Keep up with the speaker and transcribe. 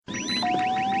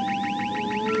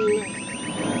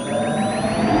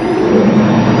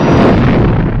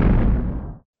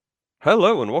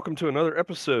Hello and welcome to another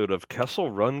episode of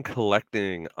Kessel Run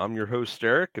Collecting. I'm your host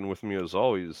Eric, and with me as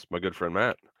always, my good friend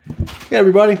Matt. Hey,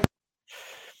 everybody.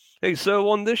 Hey, so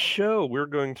on this show, we're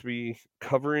going to be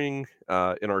covering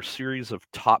in our series of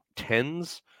top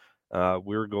tens.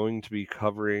 We're going to be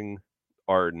covering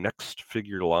our next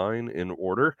figure line in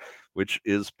order, which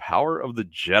is Power of the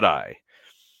Jedi.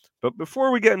 But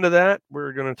before we get into that,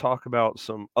 we're going to talk about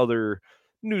some other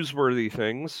newsworthy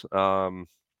things.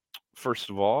 First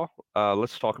of all,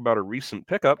 let's talk about our recent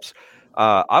pickups.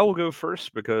 I will go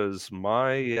first because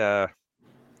my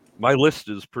list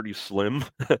is pretty slim.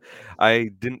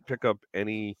 I didn't pick up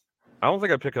any. I don't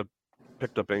think I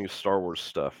picked up any Star Wars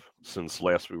stuff since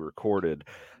last we recorded.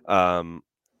 Um,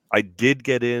 I did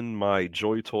get in my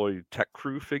Joy Toy Tech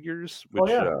Crew figures, Oh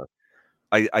which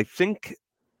yeah, I think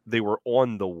they were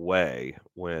on the way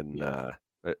yeah.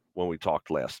 when we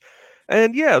talked last.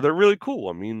 And yeah, they're really cool.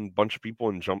 I mean, bunch of people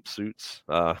in jumpsuits.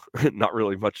 Not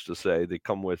really much to say. They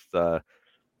come with a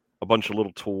bunch of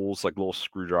little tools like little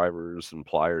screwdrivers and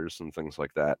pliers and things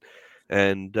like that.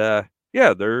 And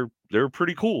yeah, they're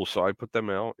pretty cool. So I put them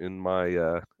out in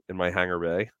my hangar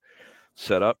bay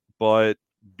setup. But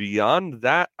beyond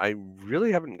that, I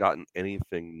really haven't gotten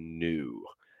anything new.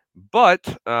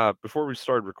 But before we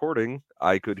started recording,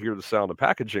 I could hear the sound of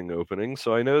packaging opening,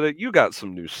 so I know that you got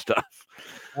some new stuff.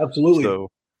 Absolutely.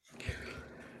 So,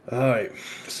 All right.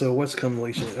 So what's coming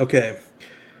recently? Okay.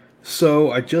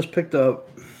 So I just picked up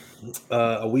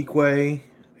a week way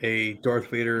a Darth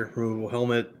Vader removable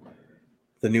helmet,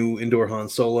 the new indoor Han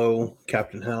Solo,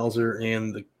 Captain Hauser,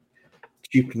 and the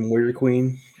Chieftain Warrior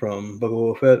Queen from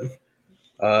Boba Fett.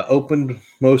 Opened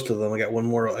most of them. I got one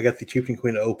more. I got the Chieftain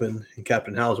Queen to open and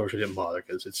Captain Hauser, which I didn't bother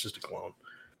because it's just a clone.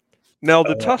 now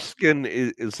the Tusken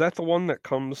is that the one that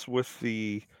comes with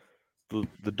the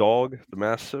dog, the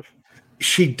Mastiff?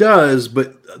 She does,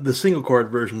 but the single card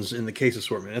version's in the case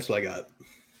assortment. That's what I got.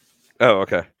 Oh,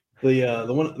 okay. The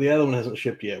other one hasn't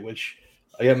shipped yet, which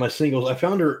I got my singles. I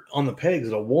found her on the pegs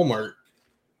at a Walmart,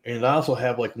 and I also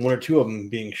have like one or two of them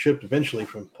being shipped eventually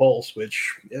from Pulse,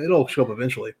 which it'll show up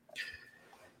eventually.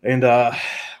 And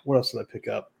what else did I pick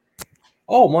up?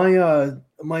 Oh,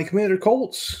 my Commander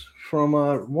Colts from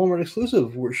Walmart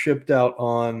exclusive were shipped out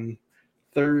on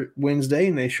Wednesday,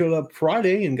 and they showed up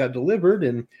Friday and got delivered.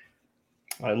 And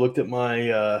I looked at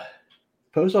my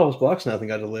post office box, nothing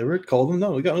got delivered. Called them,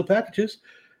 no, we got no packages.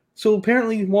 So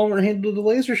apparently Walmart handled the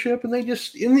laser ship, and they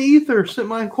just in the ether sent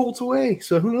my Colts away.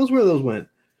 So who knows where those went?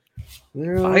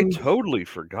 They're I totally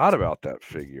forgot about that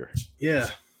figure. yeah.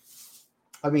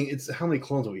 I mean, it's how many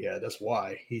clones have we had? That's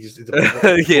why he just it's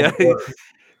Yeah, a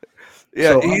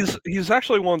yeah. so He's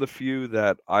actually one of the few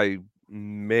that I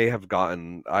may have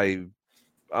gotten. I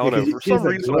don't yeah, know. because For he has some that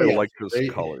reason, I gray like outfit, his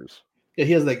right? colors. Yeah,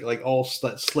 he has like all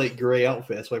that slate gray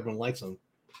outfit. That's why everyone likes him,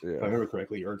 if I Yeah. remember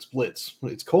correctly. Or it's Blitz.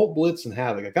 It's Colt, Blitz, and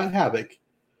Havoc. I got Havoc,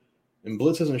 and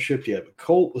Blitz hasn't shipped yet. But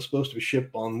Colt was supposed to be shipped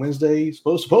on Wednesday.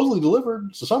 Supposedly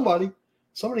delivered. So somebody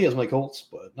has my Colts,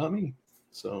 but not me.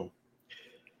 So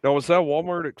Now, was that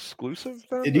Walmart exclusive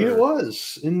then, indeed it or?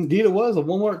 was. Indeed it was. A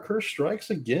Walmart curse strikes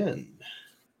again.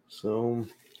 So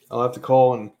I'll have to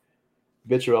call and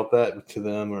bitch about that to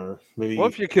them, or Well, maybe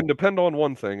if you can depend on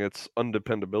one thing, it's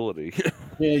undependability.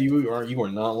 yeah, you are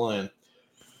not lying.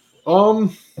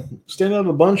 Um, Stand out of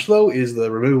the bunch though is the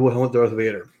removable helmet Darth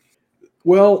Vader.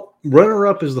 Well, runner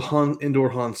up is the indoor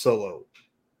Han Solo.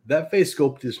 That face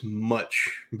sculpt is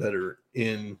much better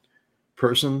in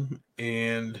person,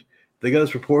 and they got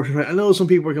his proportion right. I know some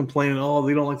people are complaining, oh,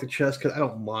 they don't like the chest cut. I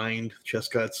don't mind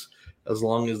chest cuts as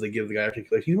long as they give the guy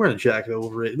articulation. He's wearing a jacket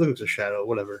over it. It looks like a shadow,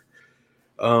 whatever.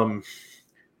 Um,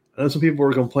 I know some people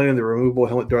were complaining the removable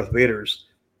helmet Darth Vader's.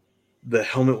 The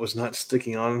helmet was not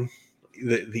sticking on.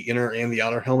 The inner and the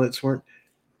outer helmets weren't.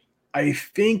 I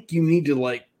think you need to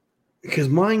like because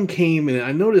mine came and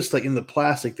I noticed like in the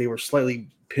plastic they were slightly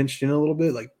pinched in a little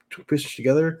bit, like pinched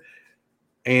together,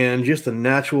 and just the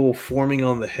natural forming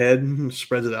on the head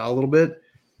spreads it out a little bit.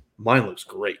 Mine looks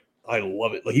great. I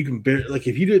love it. Like you can like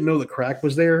if you didn't know the crack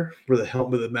was there where the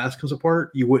helmet, the mask comes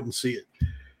apart, you wouldn't see it.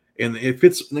 And it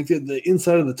fits like the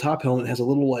inside of the top helmet has a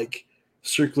little like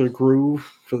circular groove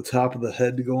for the top of the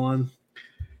head to go on.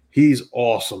 He's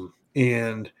awesome,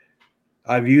 and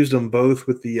I've used them both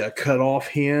with the cut off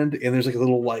hand, and there's like a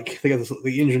little like they got this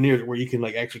the engineered where you can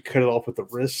like actually cut it off with the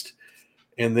wrist,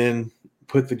 and then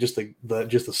put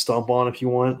the stump on if you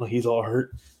want. Like he's all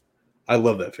hurt. I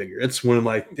love that figure. It's one of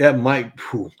my that might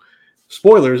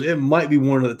spoilers. It might be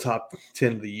one of the top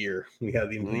 10 of the year. We have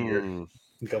the end of the year Mm.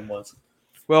 in a couple months.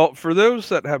 Well, for those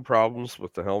that have problems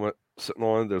with the helmet sitting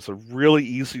on, there's a really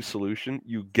easy solution.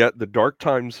 You get the Dark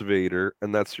Times Vader,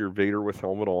 and that's your Vader with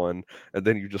helmet on, and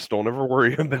then you just don't ever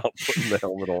worry about putting the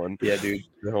helmet on. Yeah, dude.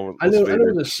 The I helmetless know. I know.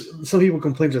 Vader. There's some people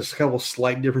complain there's a couple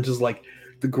slight differences, like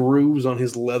the grooves on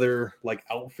his leather like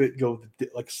outfit go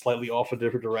like slightly off a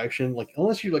different direction. Like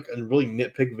unless you like a really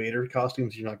nitpick Vader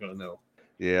costumes, you're not gonna know.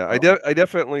 Yeah, Um, I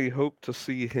definitely hope to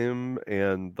see him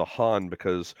and the Han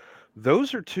because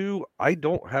those are two I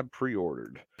don't have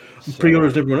pre-ordered.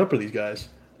 Pre-orders So never went up for these guys.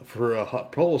 For a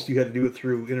Hot Pulse, you had to do it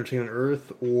through Entertainment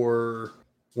Earth or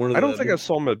one of I don't the think I big.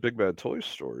 saw him at Big Bad Toy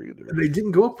Store either. They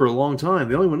didn't go up for a long time.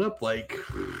 They only went up like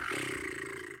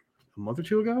a month or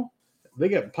two ago. They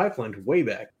got pipelined way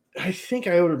back. I think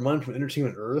I ordered mine from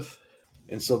Entertainment Earth,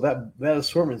 and so that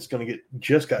assortment's going to get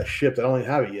just got shipped. I don't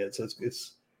even have it yet, so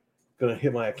it's going to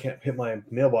hit my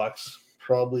mailbox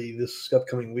probably this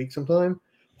upcoming week sometime.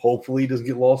 Hopefully, it doesn't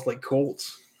get lost like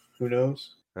Colts. Who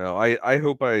knows? Now, I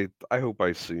hope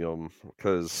I see him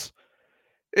because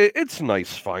it's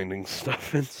nice finding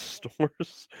stuff in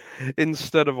stores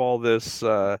instead of all this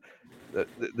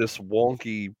this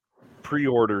wonky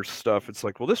pre-order stuff. It's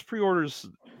like, well, this pre-orders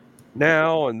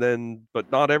now and then,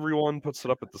 but not everyone puts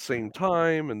it up at the same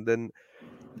time, and then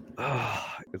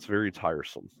it's very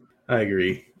tiresome. I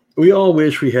agree. We all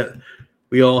wish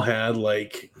we all had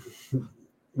like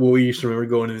what we used to remember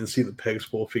going in and see the Peg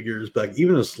Spool figures back,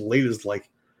 even as late as like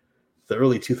the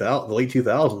late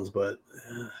 2000s. But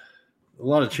a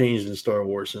lot of change in Star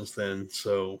Wars since then,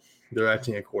 so they're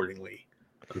acting accordingly.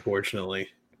 Unfortunately,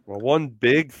 Well, one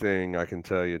big thing I can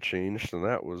tell you changed, and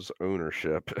that was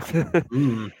ownership.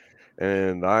 mm.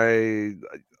 And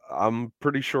I'm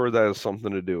pretty sure that has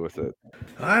something to do with it.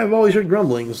 I've always heard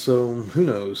grumblings, so who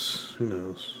knows? Who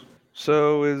knows?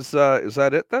 So is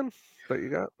that it then that you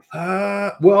got?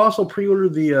 Well, I also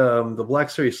pre-ordered the Black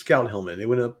Series Scout helmet. It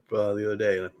went up the other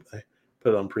day, and I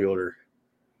put it on pre-order.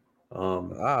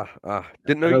 Didn't know I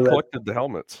you know that collected the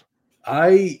helmets.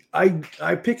 I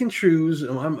pick and choose.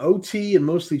 I'm OT and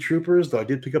mostly troopers, though I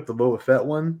did pick up the Boba Fett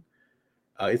one.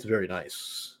 It's very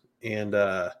nice, and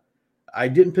I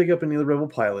didn't pick up any of the Rebel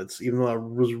pilots, even though I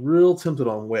was real tempted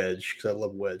on Wedge because I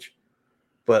love Wedge.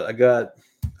 But I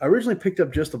originally picked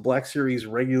up just the Black Series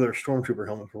regular Stormtrooper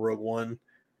helmet for Rogue One,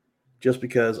 just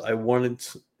because I wanted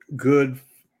good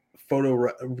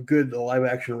good live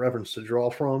action reference to draw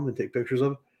from and take pictures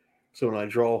of. So when I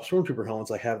draw Stormtrooper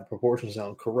helmets, I have the proportions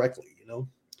down correctly, you know.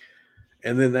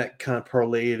 And then that kind of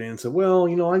parlayed and said, well,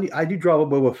 you know, I do draw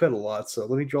Boba Fett a lot, so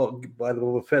let me buy the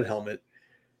Boba Fett helmet.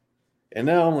 And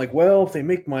now I'm like, well, if they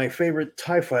make my favorite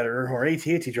TIE fighter or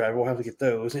AT-AT driver, we'll have to get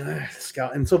those. And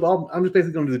Scout, and so I'm just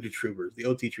basically going to do the troopers, the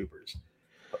OT troopers,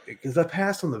 because I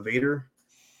passed on the Vader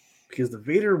because the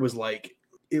Vader was like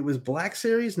it was Black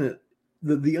Series and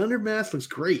the undermask looks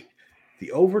great.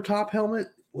 The overtop helmet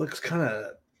looks kind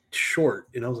of short,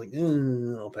 and I was like,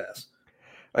 I'll pass.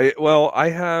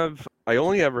 I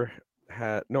only ever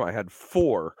had no, I had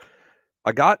four.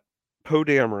 I got Poe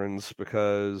Dameron's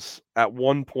because at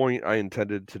one point I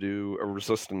intended to do a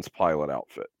Resistance pilot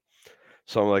outfit.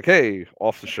 So I'm like, hey,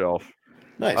 off the shelf.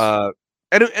 Nice. Uh,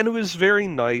 and it was very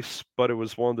nice, but it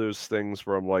was one of those things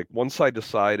where I'm like, once I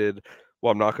decided,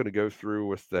 well, I'm not going to go through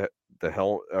with the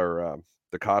hel or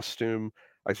the costume.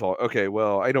 I thought, okay,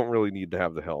 well, I don't really need to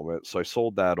have the helmet, so I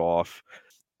sold that off.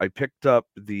 I picked up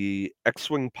the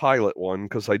X-wing pilot one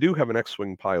because I do have an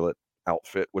X-wing pilot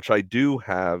outfit, which I do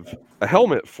have a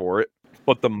helmet for it,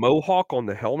 but the mohawk on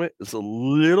the helmet is a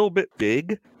little bit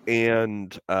big,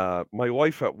 and my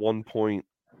wife at one point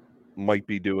might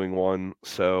be doing one,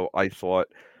 so I thought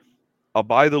I'll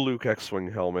buy the Luke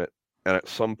X-wing helmet, and at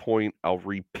some point I'll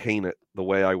repaint it the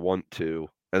way I want to,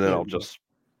 and then There I'll we go. just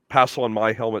pass on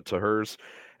my helmet to hers.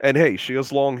 And hey, she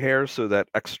has long hair, so that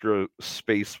extra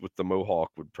space with the mohawk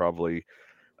would probably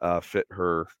fit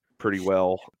her pretty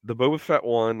well. The Boba Fett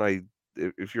one,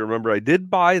 if you remember, I did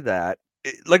buy that.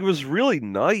 It was really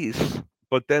nice,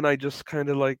 but then I just kind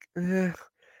of like, and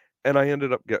I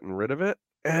ended up getting rid of it.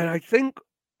 And I think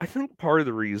part of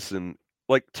the reason,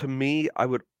 like to me, I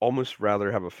would almost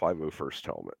rather have a 501st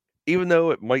helmet. Even though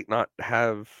it might not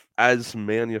have as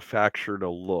manufactured a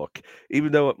look,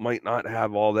 even though it might not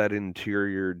have all that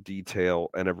interior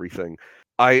detail and everything.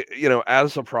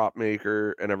 As a prop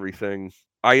maker and everything,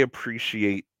 I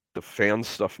appreciate the fan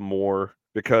stuff more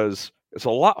because it's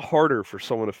a lot harder for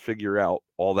someone to figure out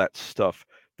all that stuff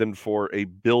than for a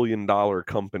billion-dollar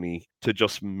company to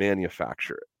just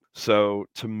manufacture it. So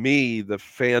to me, the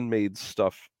fan made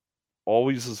stuff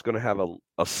always is going to have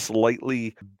a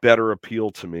slightly better appeal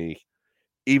to me,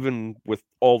 even with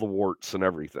all the warts and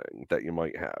everything that you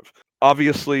might have.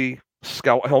 Obviously,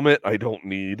 Scout helmet I don't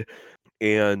need,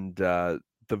 and the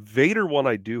Vader one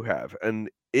I do have, and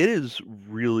it is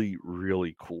really,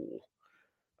 really cool.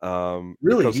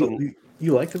 Really, Because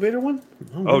you like the Vader one?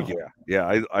 Oh oh wow.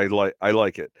 yeah, I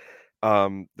like it.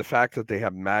 The fact that they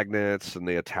have magnets and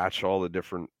they attach all the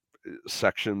different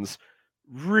sections,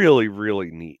 really,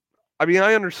 really neat. I mean,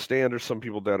 I understand there's some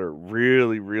people that are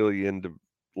really, really into,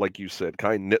 like you said,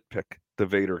 kind of nitpick the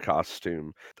Vader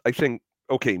costume. I think,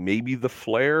 okay, maybe the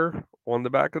flare on the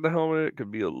back of the helmet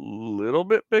could be a little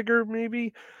bit bigger,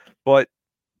 maybe, but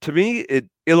to me, it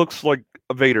looks like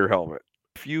a Vader helmet.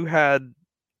 If you had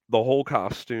the whole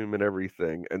costume and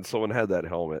everything, and someone had that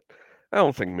helmet, I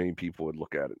don't think many people would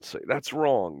look at it and say that's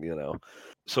wrong, you know.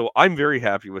 So I'm very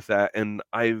happy with that, and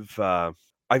I've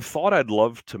thought I'd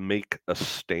love to make a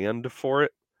stand for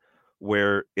it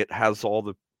where it has all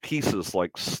the pieces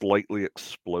like slightly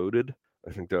exploded.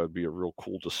 I think that would be a real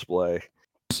cool display.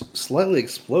 Slightly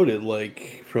exploded,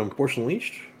 like from Force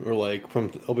Unleashed, or like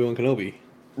from Obi-Wan Kenobi.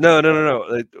 No.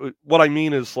 What I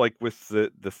mean is like with the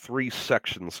three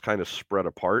sections kind of spread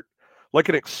apart, like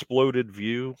an exploded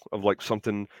view of like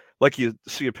something like you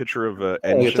see a picture of an Oh,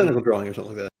 like a engine. technical drawing or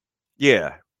something like that.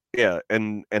 Yeah, yeah,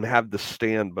 and have the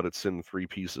stand, but it's in three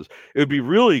pieces. It would be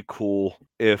really cool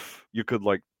if you could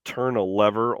like turn a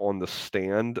lever on the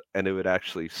stand and it would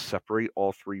actually separate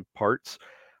all three parts.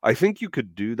 I think you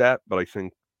could do that, but I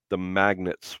think the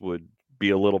magnets would be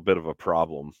a little bit of a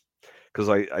problem because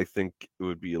I think it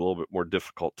would be a little bit more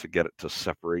difficult to get it to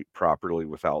separate properly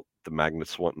without the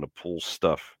magnets wanting to pull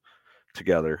stuff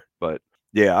together. But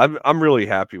yeah, I'm really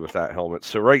happy with that helmet.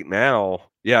 So right now,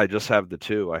 yeah, I just have the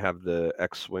two. I have the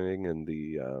X-wing and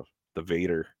the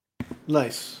Vader.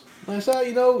 Nice, nice. I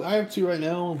have two right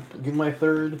now. Get my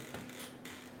third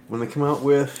when they come out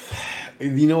with,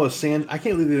 a sand. I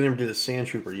can't believe they never did a sand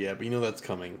trooper yet, but that's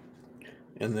coming.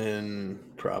 And then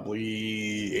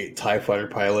probably a Tie Fighter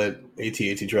pilot,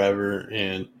 AT-AT driver,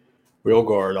 and rail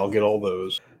guard. I'll get all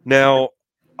those. Now,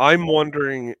 I'm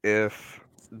wondering if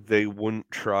they wouldn't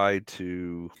try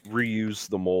to reuse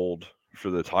the mold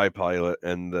for the TIE pilot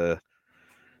and the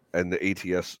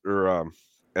ATS or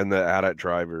and the AT-AT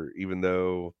driver, even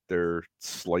though they're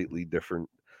slightly different.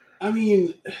 I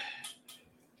mean,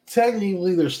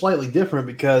 technically they're slightly different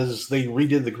because they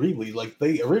redid the Greebly. Like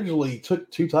they originally took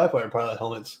two Tie Fighter pilot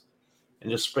helmets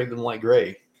and just sprayed them light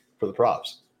gray for the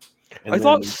props, I and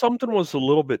thought then something was a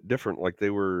little bit different, like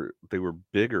they were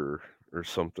bigger or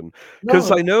something. no, Because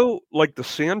no. I know, like the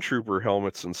Sand Trooper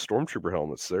helmets and Stormtrooper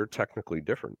helmets, they're technically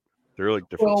different. They're like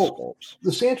different Well, sculpts.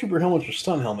 the Sand Trooper helmets are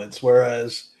stun helmets,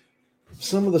 whereas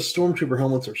some of the Stormtrooper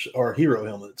helmets are hero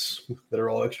helmets that are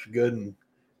all extra good and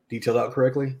detailed out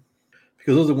correctly.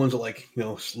 Because those are the ones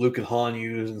that Luke and Han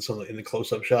use in some in the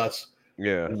close up shots.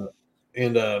 Yeah.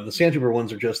 And the Sand Trooper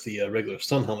ones are just the regular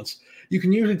stun helmets. You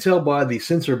can usually tell by the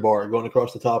sensor bar going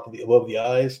across the top of above the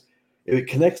eyes. If it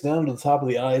connects down to the top of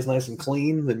the eyes nice and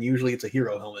clean, then usually it's a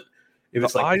hero helmet. If The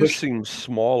it's like eyes pushed, seem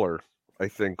smaller, I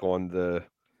think, on the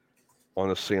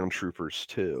Sand Troopers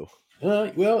too.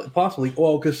 well, possibly.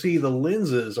 Well, because see, the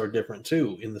lenses are different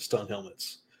too in the stun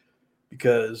helmets.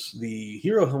 Because the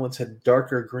hero helmets had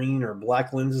darker green or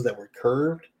black lenses that were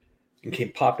curved and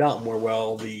came popped out more.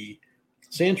 Well, the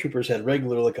Sand Troopers had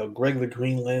like a regular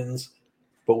green lens,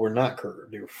 but were not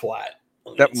curved; they were flat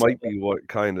on the That inside. might be what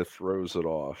kind of throws it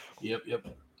off. Yep.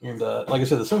 And like I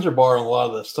said, the sensor bar on a lot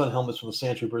of the stun helmets from the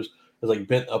Sand Troopers is like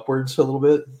bent upwards a little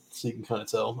bit, so you can kind of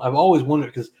tell. I've always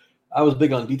wondered because I was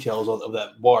big on details of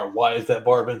that bar. Why is that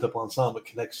bar bent up on some but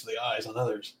connects to the eyes on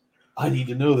others? I need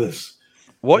to know this.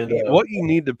 What And what you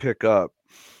need to pick up,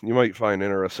 you might find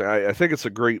interesting. I think it's a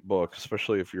great book,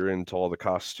 especially if you're into all the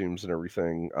costumes and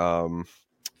everything.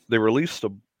 They released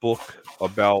a book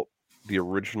about the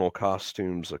original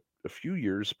costumes a few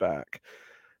years back.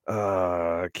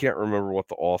 I can't remember what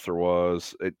the author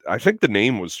was. I think the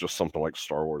name was just something like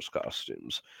Star Wars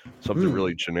costumes, something hmm,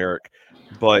 really generic.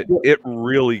 But it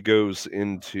really goes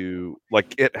into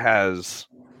like it has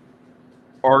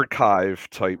archive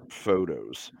type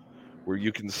photos where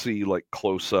you can see like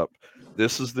close up.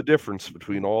 This is the difference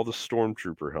between all the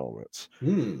stormtrooper helmets,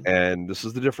 hmm. and this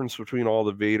is the difference between all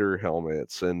the Vader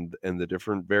helmets and the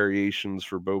different variations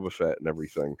for Boba Fett and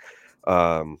everything.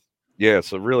 Um, yeah,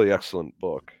 it's a really excellent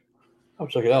book. I'll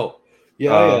check it out.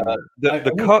 Yeah, The I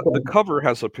the went co- the cover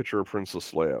has a picture of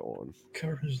Princess Leia on.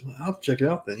 I'll check it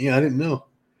out then. Yeah, I didn't know.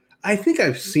 I think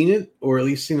I've seen it or at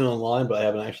least seen it online, but I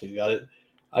haven't actually got it.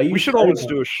 I We used should almost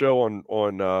do a show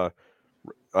on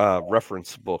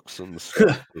reference books and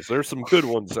stuff because there's some good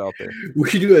ones out there. we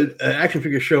should do an action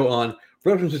figure show on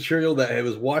reference material that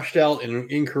was washed out and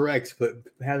incorrect, but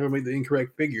had to make the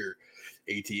incorrect figure.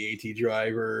 AT-AT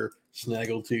driver,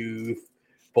 Snaggletooth,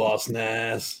 Boss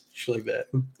Nass, shit like that.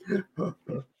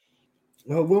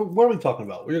 What are we talking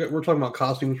about? We're talking about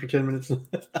costumes for 10 minutes.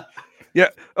 Yeah.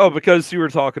 Oh, because you were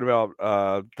talking about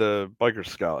the biker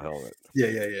scout helmet.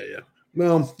 Yeah.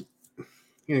 Well,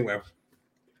 anyway.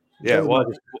 Yeah.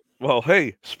 Well.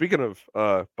 Hey, speaking of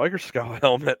biker scout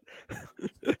helmet,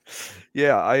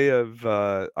 yeah,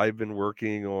 I've been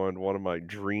working on one of my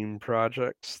dream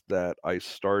projects that I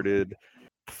started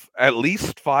at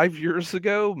least 5 years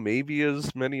ago, maybe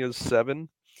as many as 7,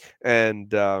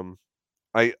 and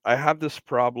I have this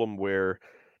problem where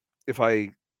if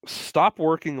I stop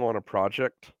working on a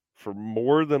project for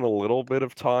more than a little bit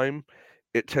of time,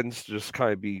 it tends to just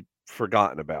kind of be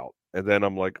forgotten about. And then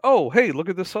I'm like, oh, hey, look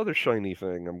at this other shiny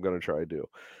thing I'm going to try to do.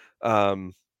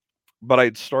 Um, but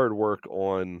I'd started work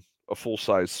on a full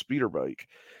size speeder bike.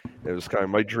 It was kind of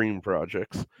my dream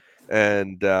projects.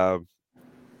 And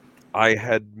I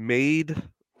had made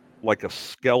like a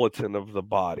skeleton of the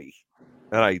body.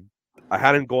 And I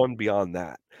hadn't gone beyond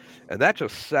that. And that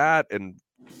just sat and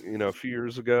a few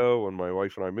years ago when my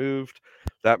wife and I moved,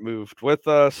 that moved with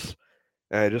us.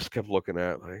 And I just kept looking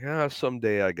at it like,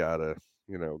 someday I gotta,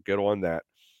 get on that.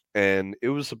 And it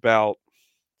was about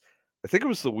I think it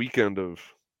was the weekend of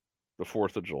the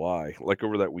 4th of July, like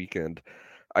over that weekend,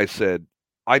 I said,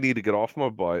 I need to get off my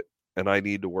butt and I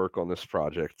need to work on this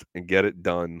project and get it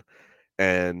done.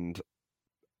 And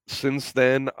since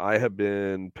then, I have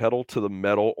been pedal to the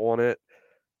metal on it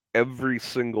every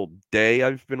single day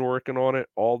I've been working on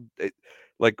it.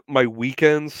 Like my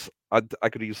weekends, I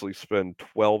could easily spend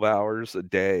 12 hours a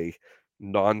day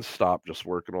nonstop just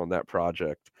working on that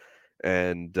project.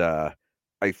 And I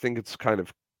think it's kind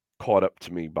of caught up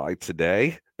to me by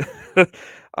today.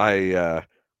 I uh,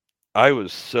 I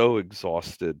was so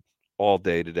exhausted all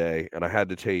day today, and I had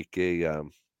to take a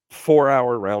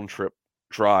 4-hour round trip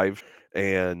drive.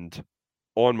 And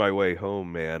on my way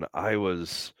home, man,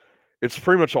 it's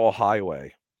pretty much all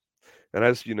highway. And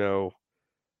as you know,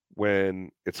 when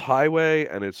it's highway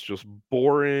and it's just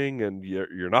boring and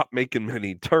you're not making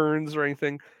many turns or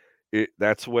anything,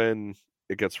 that's when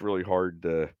it gets really hard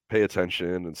to pay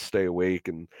attention and stay awake.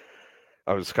 And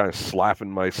I was kind of slapping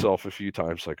myself a few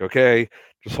times, like, okay,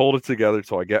 just hold it together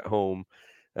till I get home.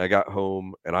 And I got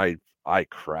home and I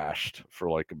crashed for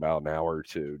like about an hour or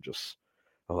two.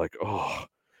 I'm like, oh,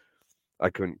 I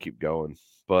couldn't keep going.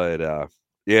 But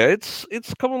yeah, it's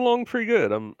coming along pretty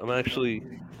good. I'm actually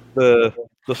the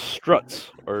the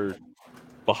struts are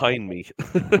behind me,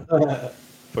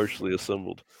 partially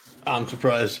assembled. I'm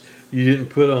surprised you didn't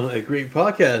put on a great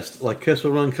podcast like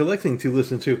Kessel Run Collecting to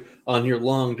listen to on your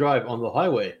long drive on the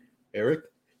highway. Eric,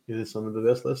 it is some of the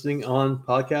best listening on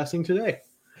podcasting today.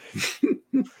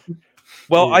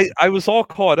 Well, Yeah. I was all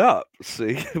caught up.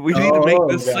 See, we need to make Oh,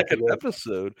 this gotcha. second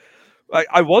episode.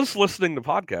 I was listening to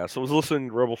podcasts. I was listening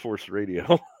to Rebel Force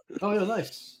Radio. Oh, yeah,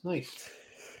 nice.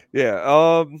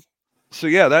 Yeah. So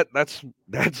yeah,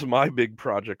 that's my big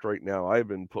project right now. I've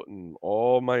been putting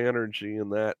all my energy in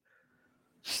that.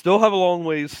 Still have a long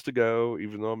ways to go,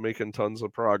 even though I'm making tons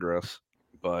of progress.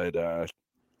 But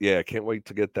yeah, can't wait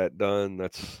to get that done.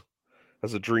 That's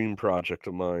a dream project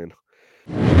of mine.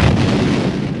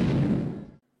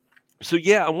 So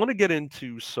yeah, I want to get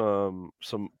into some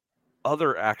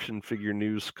other action figure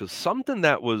news because something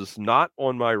that was not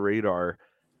on my radar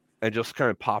and just kind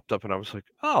of popped up, and I was like,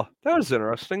 oh, that was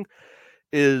interesting.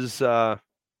 Is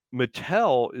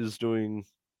Mattel is doing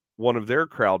one of their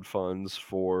crowd funds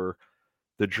for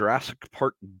the Jurassic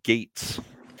Park gates.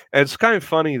 And it's kind of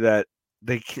funny that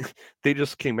they they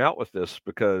just came out with this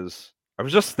because I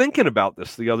was just thinking about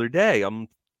this the other day.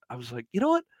 I was like, you know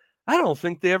what? I don't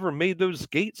think they ever made those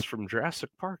gates from Jurassic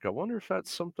Park. I wonder if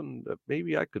that's something that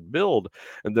maybe I could build.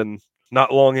 And then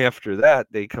not long after that,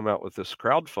 they come out with this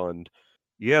crowdfund.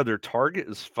 Yeah, their target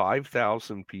is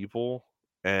 5,000 people,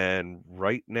 and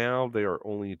right now they are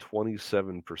only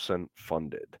 27%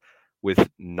 funded with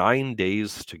 9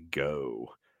 days to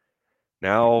go.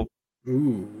 Now,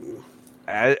 Ooh.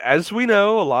 as we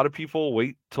know, a lot of people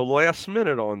wait till the last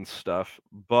minute on stuff,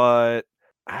 but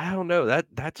I don't know,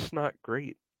 that's not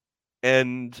great.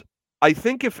 And I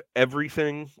think if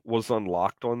everything was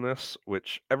unlocked on this,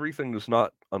 which everything does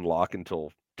not unlock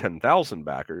until 10,000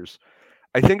 backers,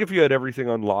 I think if you had everything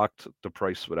unlocked, the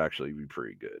price would actually be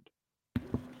pretty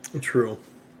good. True.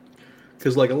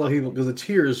 Because, like, a lot of people, because the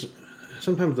tiers,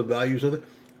 sometimes the values of it,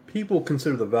 people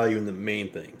consider the value in the main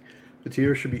thing. The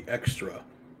tiers should be extra.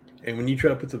 And when you try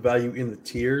to put the value in the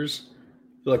tiers,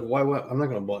 you're like, why? I'm not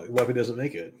going to buy it. What if it doesn't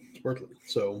make it? It's worthless.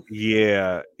 So,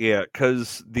 Yeah,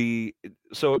 because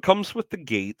so it comes with the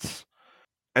gates,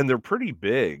 and they're pretty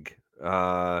big.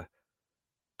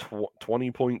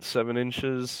 20.7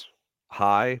 inches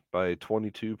high by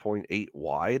 22.8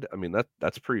 wide. I mean,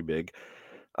 that's pretty big.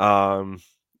 Um,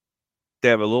 they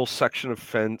have a little section of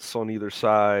fence on either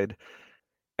side,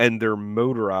 and they're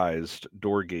motorized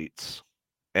door gates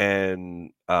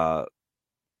and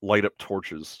light up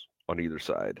torches on either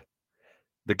side.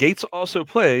 The gates also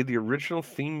play the original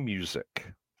theme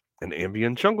music and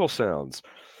ambient jungle sounds.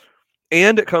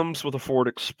 And it comes with a Ford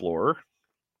Explorer,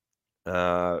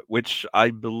 which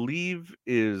I believe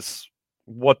is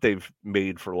what they've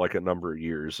made for like a number of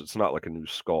years. It's not like a new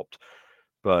sculpt,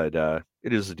 but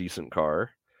it is a decent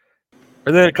car.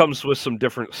 And then it comes with some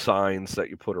different signs that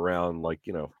you put around, like,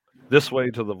 this way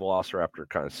to the Velociraptor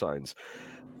kind of signs.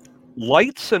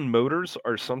 Lights and motors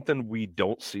are something we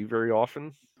don't see very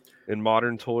often in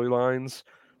modern toy lines.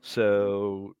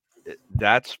 So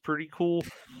that's pretty cool.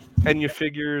 And you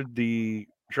figure the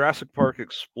Jurassic Park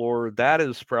Explorer, that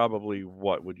is probably,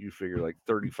 what would you figure, like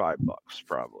 $35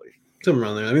 probably. Something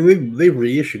around there. I mean, they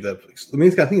reissued that. I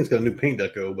mean, I think it's got a new paint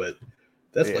deco, but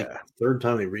that's like Yeah. the third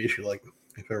time they reissued. Like,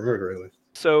 if I remember correctly.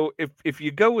 So if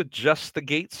you go with just the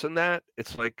gates and that,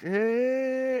 it's like,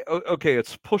 okay,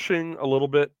 it's pushing a little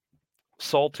bit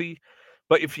salty.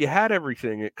 But if you had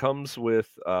everything, it comes with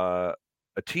a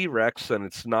T-Rex, and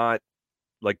it's not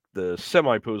like the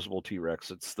semi-posable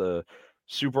T-Rex. It's the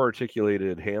super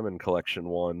articulated Hammond collection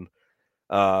one,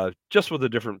 just with a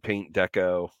different paint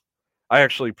deco. I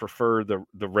actually prefer the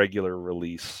regular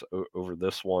release over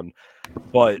this one,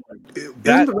 but Isn't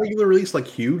the regular release like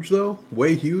huge though?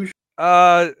 Way huge.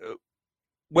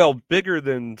 Well, bigger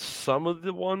than some of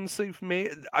the ones they've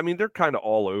made. I mean, they're kind of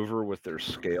all over with their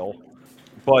scale,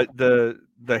 but the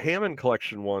Hammond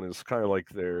collection one is kind of like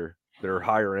their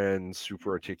higher end,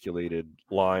 super articulated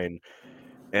line,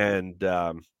 and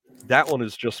that one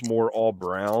is just more all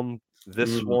brown.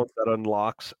 This one that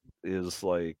unlocks is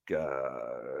like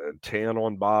tan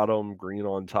on bottom, green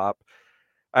on top.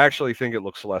 I actually think it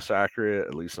looks less accurate,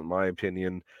 at least in my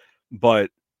opinion. But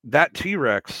that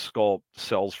T-Rex sculpt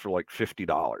sells for like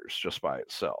 $50 just by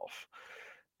itself.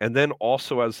 And then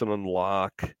also as an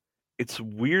unlock, it's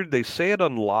weird. They say it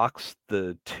unlocks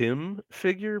the Tim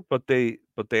figure, but they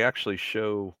actually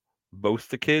show both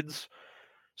the kids.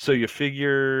 So you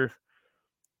figure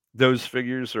those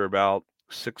figures are about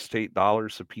 $6 to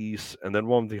 $8 a piece, and then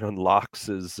one of the unlocks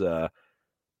is a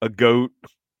goat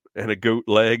and a goat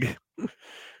leg.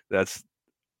 That's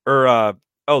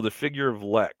the figure of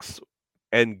Lex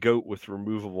and goat with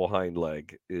removable hind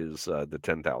leg is the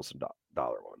 $10,000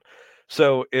 one.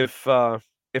 So if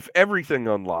everything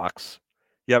unlocks,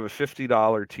 you have a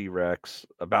 $50 T-Rex,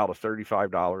 about a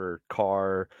 $35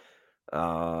 car,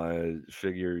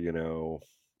 figure,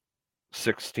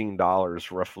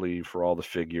 $16 roughly for all the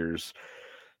figures.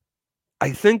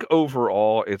 I think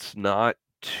overall it's not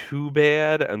too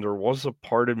bad, and there was a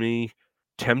part of me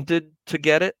tempted to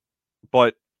get it,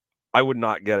 but I would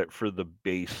not get it for the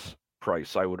base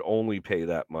price. I would only pay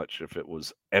that much if it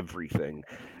was everything.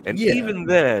 And Yeah. even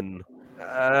then,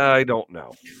 I don't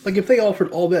know. Like if they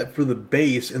offered all that for the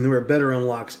base and there were better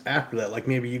unlocks after that, like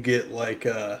maybe you get like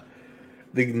the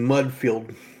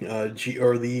Mudfield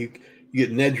or you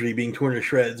get Nedry being torn to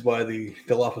shreds by the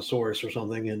Dilophosaurus or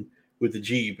something, and with the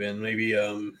Jeep, and maybe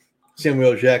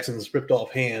Samuel L. Jackson's ripped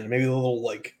off hand, maybe the little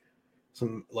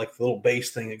some like the little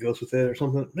base thing that goes with it or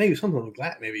something, maybe something like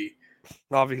that, maybe.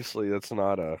 Obviously, that's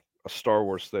not a Star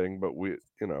Wars thing, but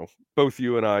both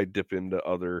you and I dip into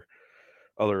other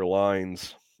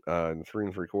lines in 3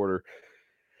 3/4.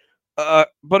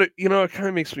 But it kind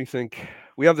of makes me think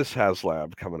we have this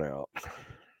HasLab coming out,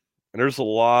 and there's a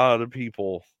lot of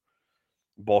people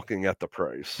balking at the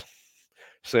price,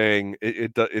 saying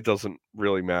it doesn't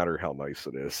really matter how nice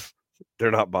it is.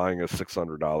 They're not buying a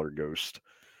 $600 Ghost.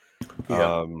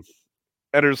 Yeah.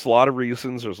 And there's a lot of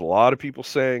reasons. There's a lot of people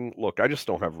saying, "Look, I just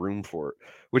don't have room for it,"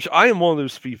 which I am one of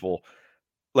those people.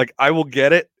 Like, I will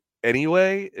get it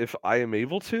anyway if I am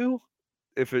able to,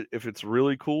 if it's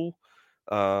really cool.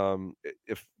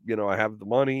 If I have the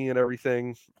money and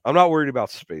everything, I'm not worried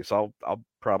about space. I'll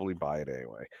probably buy it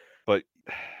anyway. But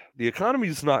the economy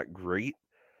is not great,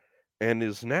 and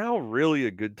is now really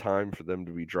a good time for them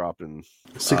to be dropping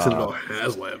 $600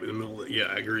 HasLab in the middle of it. Yeah,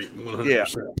 I agree 100%. Yeah,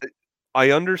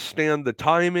 I understand the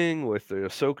timing with the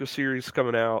Ahsoka series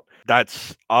coming out.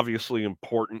 That's obviously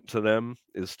important to them,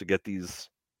 is to get these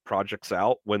projects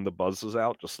out when the buzz is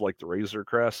out, just like the Razor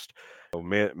Crest.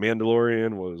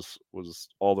 Mandalorian was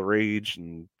all the rage,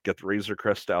 and get the Razor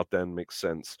Crest out then makes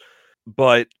sense.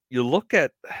 But you look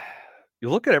at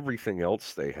everything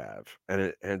else they have,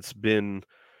 and it's been,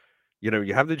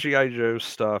 you have the G.I. Joe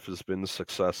stuff has been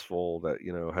successful, that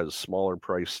has smaller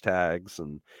price tags,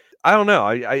 and I don't know.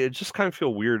 I just kind of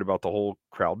feel weird about the whole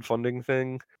crowdfunding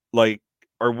thing. Like,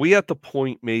 are we at the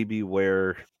point maybe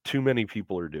where too many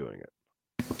people are doing it?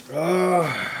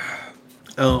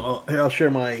 I'll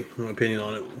share my opinion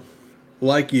on it.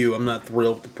 Like you, I'm not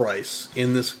thrilled with the price.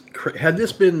 Had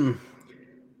this been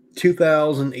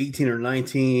 2018 or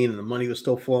 19 and the money was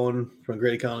still flowing from a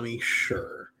great economy,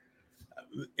 sure.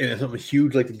 And something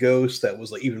huge like the Ghost that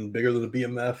was like even bigger than the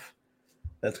BMF,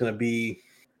 that's going to be,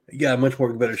 a much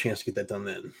more better chance to get that done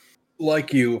then.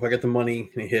 Like you, if I get the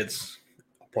money and it hits,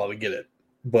 I'll probably get it.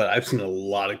 But I've seen a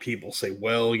lot of people say,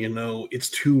 well, it's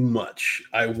too much.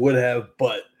 I would have,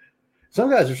 but some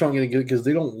guys are trying to get it because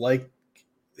they don't like,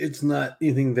 it's not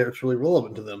anything that's really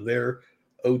relevant to them. They're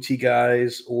OT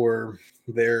guys or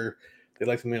they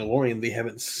like the Mandalorian. They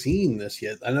haven't seen this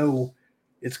yet. I know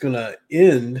it's going to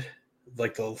end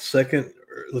like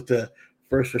the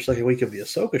first or second week of the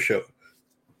Ahsoka show.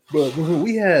 But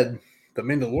we had the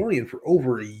Mandalorian for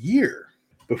over a year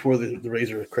before the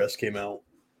Razor Crest came out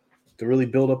to really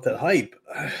build up that hype.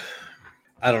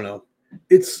 I don't know.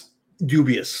 It's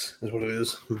dubious, is what it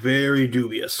is. Very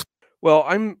dubious. Well,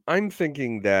 I'm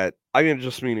thinking that I mean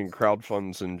just meaning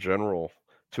crowdfunds in general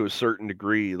to a certain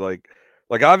degree. Like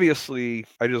obviously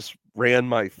I just ran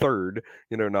my third,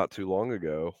 not too long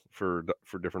ago for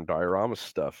different diorama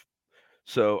stuff.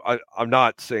 So I'm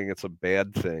not saying it's a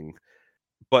bad thing,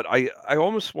 but I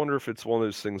almost wonder if it's one of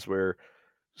those things where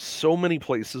so many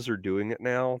places are doing it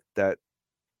now that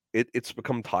it's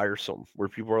become tiresome where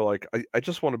people are like, I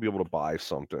just want to be able to buy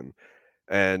something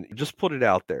and just put it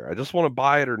out there. I just want to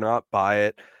buy it or not buy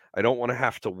it. I don't want to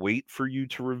have to wait for you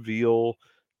to reveal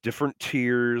different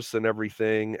tiers and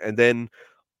everything. And then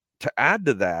to add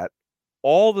to that,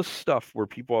 all the stuff where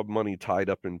people have money tied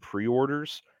up in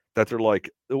pre-orders that they're like,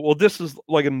 well, this is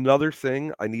like another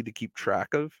thing I need to keep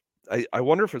track of. I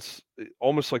wonder if it's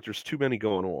almost like there's too many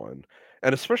going on.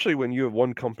 And especially when you have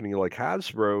one company like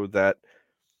Hasbro that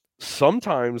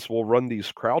sometimes will run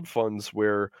these crowd funds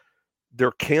where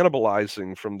they're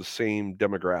cannibalizing from the same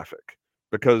demographic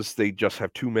because they just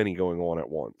have too many going on at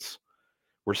once.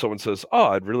 Where someone says, "Oh,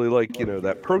 I'd really like,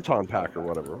 that proton pack or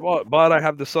whatever." But I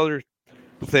have this other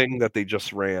thing that they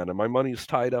just ran and my money's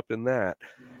tied up in that.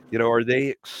 Are they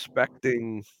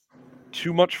expecting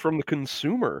too much from the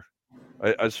consumer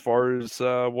as far as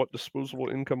what disposable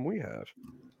income we have?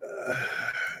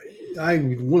 I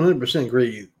 100%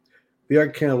 agree. They are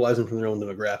cannibalizing from their own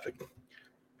demographic,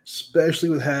 especially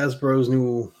with Hasbro's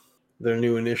their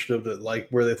new initiative that like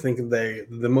where they think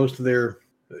the most of their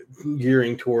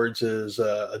gearing towards is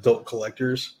adult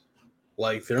collectors.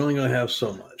 Like they're only going to have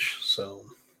so much, so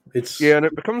Yeah, and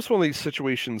it becomes one of these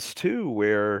situations too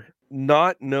where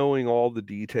not knowing all the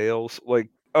details, like,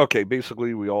 okay,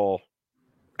 basically we all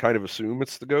kind of assume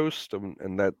it's the Ghost,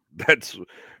 and that's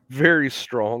very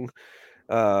strong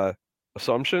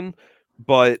assumption.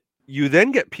 But you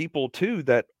then get people too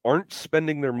that aren't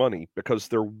spending their money because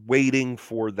they're waiting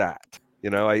for that.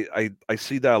 I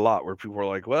see that a lot where people are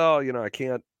like, well, I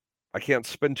can't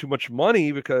spend too much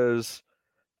money because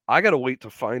I got to wait to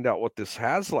find out what this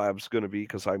HasLab's going to be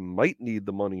because I might need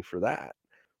the money for that.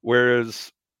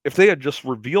 Whereas if they had just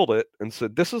revealed it and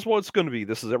said, this is what it's going to be,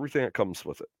 this is everything that comes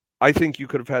with it, I think you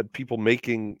could have had people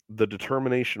making the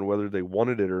determination whether they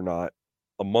wanted it or not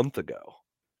a month ago.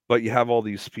 But you have all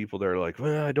these people that are like,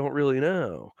 well, I don't really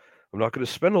know. I'm not going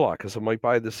to spend a lot because I might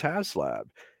buy this HasLab.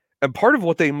 And part of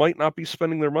what they might not be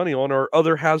spending their money on are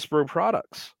other Hasbro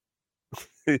products.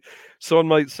 Someone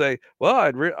might say, well, I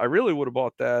really would have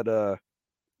bought that,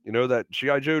 that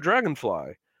G.I. Joe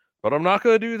Dragonfly, but I'm not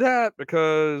going to do that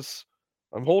because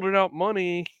I'm holding out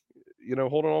money,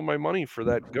 holding all my money for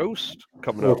that Ghost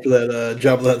coming or up. for that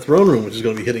job of that throne room, which is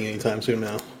going to be hitting anytime soon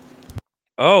now.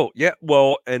 Oh, yeah.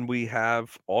 Well, and we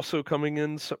have also coming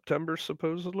in September,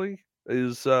 supposedly,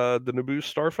 is the Naboo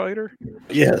Starfighter.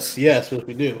 Yes,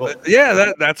 we do. Oh.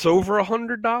 Yeah, that's over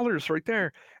 $100 right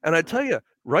there. And I tell you,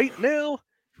 right now,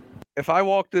 if I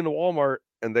walked into Walmart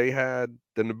and they had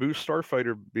the Naboo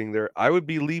Starfighter being there, I would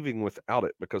be leaving without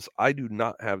it because I do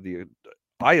not have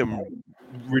I am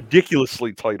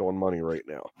ridiculously tight on money right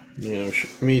now.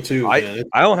 Me too, man.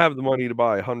 I don't have the money to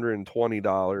buy $120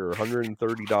 or $130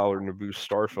 Naboo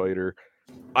Starfighter.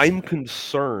 I'm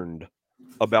concerned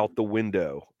about the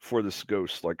window for this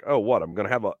Ghost. Like, oh, what? I'm gonna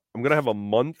have a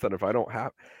month, and if I don't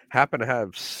happen to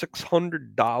have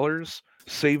 $600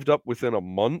 saved up within a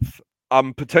month,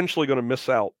 I'm potentially going to miss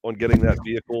out on getting that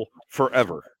vehicle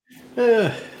forever.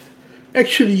 Uh,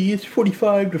 Actually, it's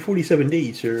 45 to 47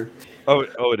 days, sir.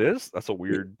 Oh, it is. That's a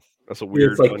weird, It's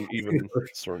like uneven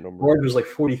sort of number. Orange was like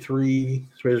 43.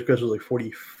 Razor Crest was like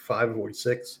 45 or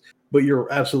 46. But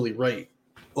you're absolutely right.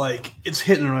 like it's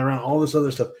hitting around all this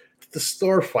other stuff. The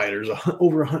Starfighters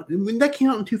over 100. I mean, that came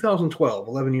out in 2012,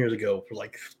 11 years ago, for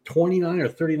like 29 or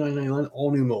 39.99,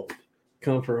 all new mold.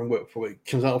 Come for what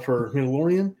comes out for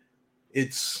Mandalorian.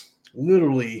 It's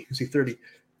literally, you see, 30,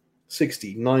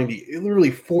 60, 90,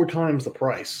 literally 4 times the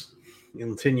price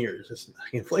in 10 years.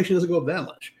 Inflation doesn't go up that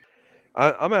much.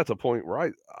 I'm at the point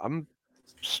where I'm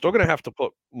still gonna have to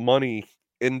put money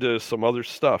into some other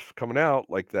stuff coming out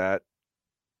like that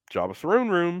Jabba Throne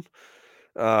Room.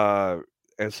 Uh,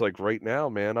 and it's like right now,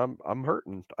 man, I'm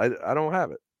hurting. I don't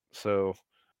have it, so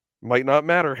might not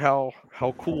matter how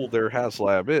cool their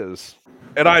HasLab is,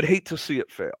 and I'd hate to see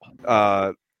it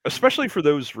fail. Especially for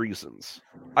those reasons.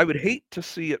 I would hate to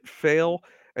see it fail,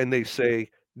 and they say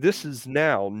this is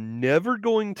now never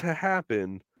going to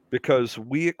happen because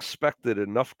we expected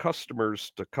enough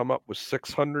customers to come up with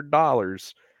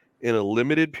 $600 in a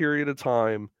limited period of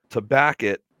time to back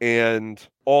it, and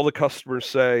all the customers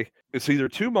say it's either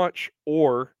too much,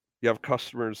 or you have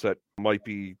customers that might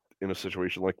be in a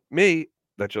situation like me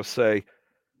that just say,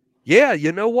 yeah,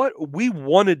 you know what? We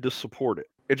wanted to support it.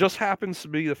 It just happens to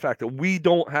be the fact that we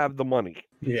don't have the money.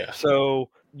 Yeah. So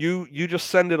you just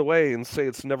send it away and say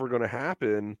it's never going to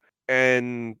happen,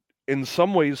 and in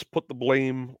some ways put the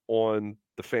blame on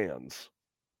the fans.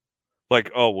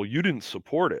 Like, oh, well, you didn't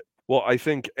support it. Well, I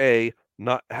think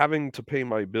not having to pay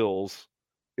my bills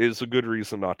is a good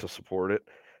reason not to support it.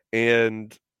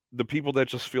 And the people that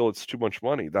just feel it's too much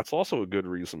money, that's also a good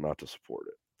reason not to support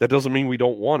it. That doesn't mean we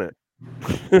don't want it.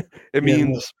 It Yeah, no.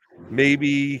 means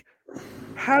maybe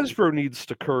Hasbro needs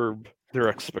to curb their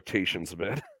expectations a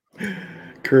bit.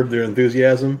 Curb their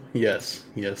enthusiasm. Yes,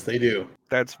 they do.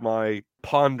 That's my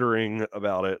pondering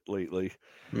about it lately.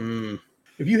 Mm.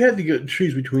 If you had to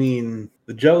choose between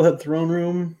the Jabba Hutt throne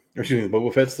room, or excuse me,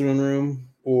 Boba Fett's throne room,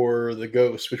 or the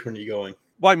Ghost, which one are you going?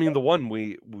 Well, I mean, the one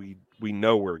we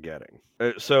know we're getting.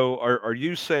 So, are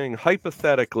you saying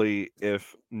hypothetically,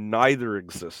 if neither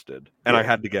existed and I Yeah.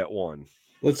 had to get one?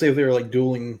 Let's say if they were like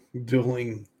dueling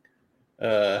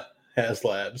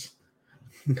HasLabs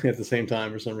at the same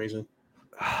time for some reason.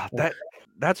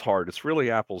 That's hard. It's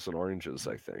really apples and oranges,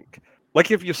 I think.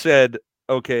 Like if you said,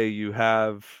 okay, you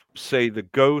have say the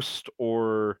Ghost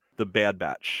or the Bad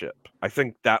Batch ship. I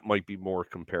think that might be more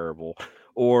comparable.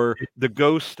 Or the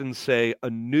Ghost and say a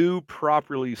new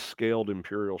properly scaled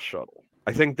Imperial shuttle.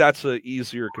 I think that's an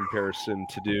easier comparison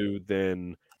to do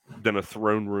than a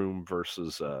throne room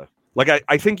versus like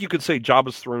I think you could say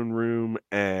Jabba's throne room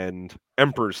and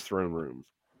Emperor's throne room.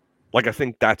 Like I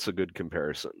think that's a good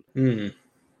comparison. Mm.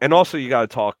 And also you got to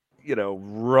talk,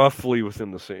 roughly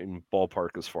within the same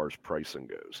ballpark as far as pricing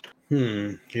goes.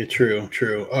 Yeah,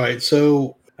 true. All right,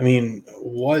 so I mean,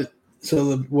 what?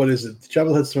 So what is it? The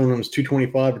Jabba Hutt's throne room is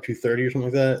 225 or 230 or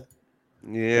something like that.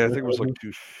 Yeah, I think it was like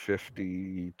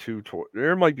 250, 220.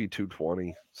 There might be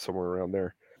 220 somewhere around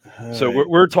there. All So right.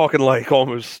 we're talking like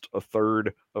almost a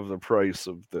third of the price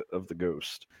of the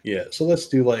Ghost. Yeah, so let's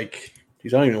do like,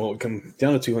 geez, I don't even know what would come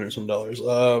down to $200 some. Let's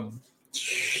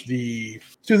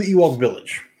do the Ewok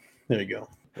Village. There you go.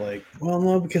 Like, well,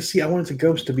 no, because see, I wanted the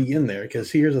Ghost to be in there.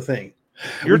 Because here's the thing,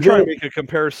 You're trying to make a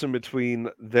comparison between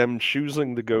them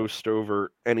choosing the Ghost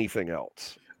over anything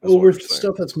else, is what over you're saying.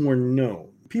 stuff that's more known.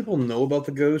 People know about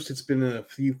the Ghost. It's been in a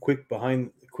few quick,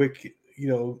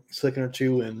 second or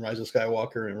two in Rise of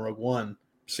Skywalker and Rogue One.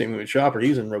 Same with Chopper.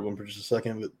 He's in Rogue One for just a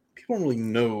second, but people don't really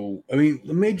know. I mean,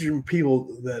 the major people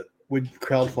that would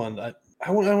crowdfund,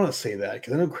 I want to say that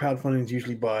because I know crowdfunding is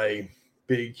usually by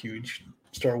big, huge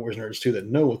Star Wars nerds too that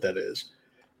know what that is.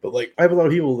 But like, I have a lot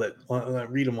of people that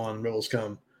read them on Rebels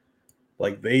Come.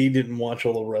 Like, they didn't watch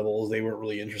all the Rebels. They weren't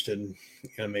really interested in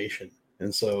animation,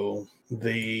 and so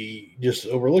they just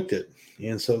overlooked it.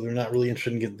 And so they're not really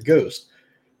interested in getting the Ghost.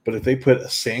 But if they put a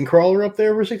Sandcrawler up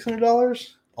there for $600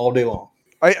 all day long.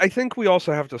 I think we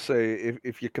also have to say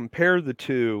if you compare the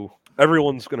two,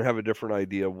 everyone's going to have a different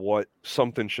idea what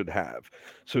something should have.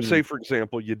 So, say for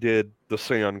example, you did the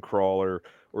Sand Crawler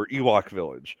or Ewok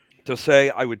Village. To say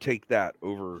I would take that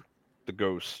over the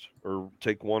Ghost or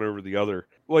take one over the other.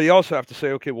 Well, you also have to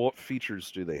say, okay, well, what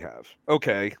features do they have?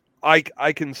 Okay, I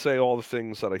can say all the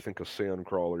things that I think a Sand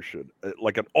Crawler should,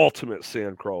 like an ultimate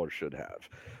Sand Crawler should have,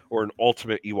 or an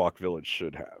ultimate Ewok Village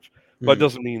should have. But it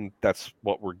doesn't mean that's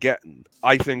what we're getting.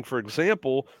 I think, for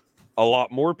example, a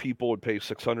lot more people would pay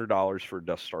 $600 for a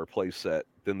Death Star playset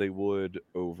than they would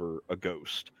over a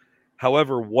Ghost.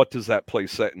 However, what does that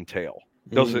playset entail?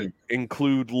 Does it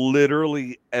include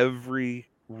literally every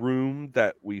room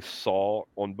that we saw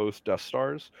on both Death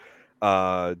Stars?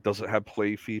 Does it have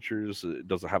play features?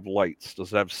 Does it have lights?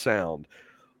 Does it have sound?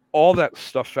 All that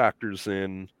stuff factors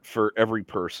in for every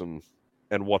person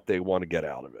and what they want to get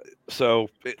out of it. So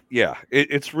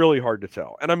it's really hard to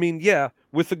tell. And I mean, yeah,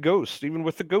 with the Ghost, even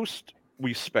with the Ghost,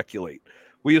 we speculate.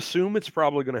 We assume it's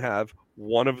probably going to have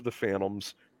one of the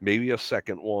Phantoms, maybe a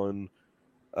second one,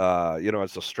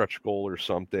 as a stretch goal or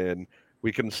something.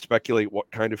 We can speculate what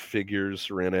kind of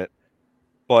figures are in it.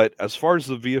 But as far as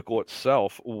the vehicle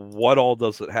itself, what all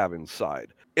does it have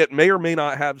inside? It may or may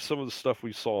not have some of the stuff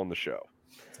we saw on the show.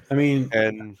 I mean,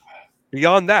 And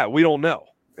beyond that, we don't know.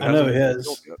 I know it Hasn't been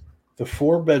built has yet. the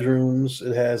 4 bedrooms.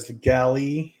 It has the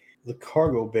galley, the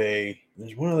cargo bay.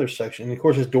 There's one other section, and of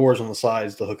course, there's doors on the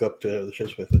sides to hook up to the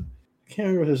ships with it. I can't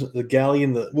remember if there's the galley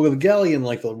and the galley and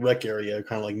like the wreck area are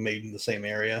kind of like made in the same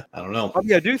area. I don't know. I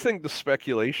mean, I do think the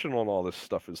speculation on all this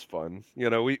stuff is fun.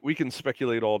 We can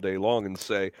speculate all day long and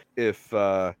say if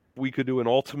we could do an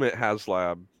ultimate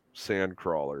HasLab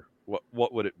Sandcrawler,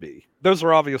 what would it be? Those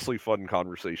are obviously fun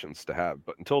conversations to have,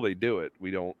 but until they do it,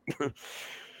 we don't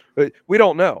we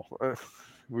don't know.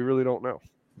 We really don't know.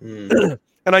 Mm.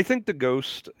 And I think the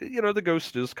Ghost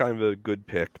is kind of a good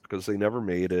pick because they never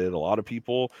made it. A lot of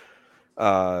people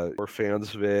were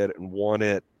fans of it and want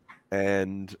it.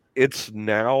 And it's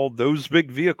now those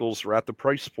big vehicles are at the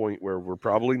price point where we're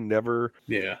probably never.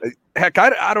 Yeah. Heck,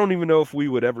 I don't even know if we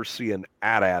would ever see an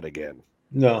AT-AT again.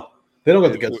 No, they don't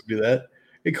got the guts to do that.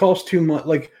 It costs too much.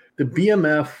 Like the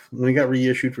BMF, when it got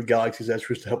reissued for Galaxy's Edge,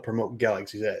 was to help promote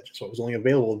Galaxy's Edge. So it was only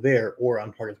available there or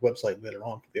on Target's website later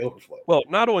on for the Overflow. Well,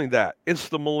 not only that, it's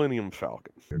the Millennium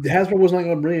Falcon. Hasbro was not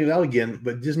going to bring it out again,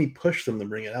 but Disney pushed them to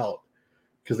bring it out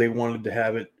because they wanted to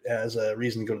have it as a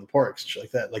reason to go to the parks and shit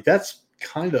like that. Like that's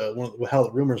kind of how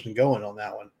the rumor's been going on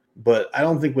that one. But I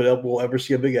don't think we'll ever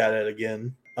see a big AT-AT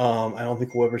again. I don't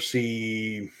think we'll ever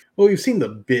see. Well, we've seen the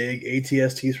big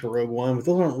ATSTs for Rogue One, but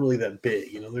those aren't really that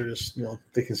big. They're just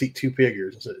they can seat 2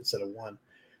 figures instead of 1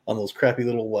 on those crappy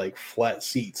little like flat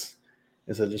seats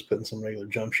instead of just putting some regular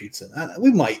jump sheets in.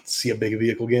 We might see a big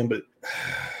vehicle again, but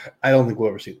I don't think we'll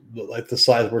ever see like the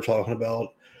size we're talking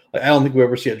about. Like, I don't think we'll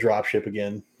ever see a dropship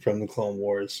again from the Clone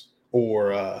Wars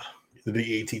or the big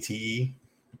ATTE.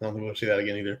 I don't think we'll see that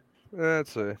again either.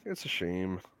 It's a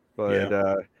shame,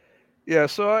 but yeah.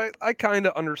 So I kind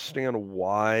of understand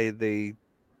why they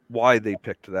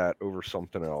picked that over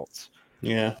something else.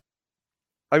 Yeah.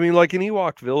 I mean, like in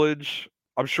Ewok Village,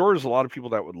 I'm sure there's a lot of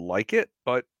people that would like it,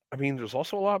 but I mean, there's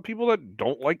also a lot of people that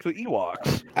don't like the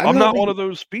Ewoks. I'm not one of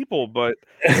those people, but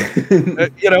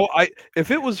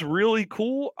if it was really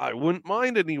cool, I wouldn't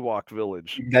mind an Ewok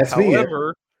Village. That's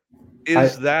However, me.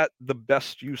 Is that the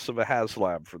best use of a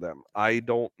HasLab for them? I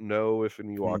don't know if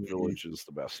an Ewok Village is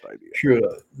the best idea. True.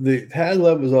 The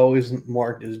HasLab was always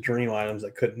marked as dream items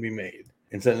that couldn't be made.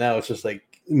 And so now it's just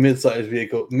like mid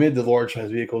to large size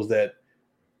vehicles that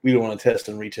we don't want to test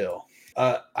in retail.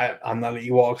 I'm not an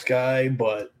Ewoks guy,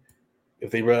 but if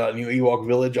they brought out a new Ewok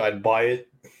Village, I'd buy it.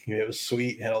 It was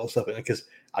sweet. It had all the stuff in it because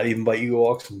I'd even buy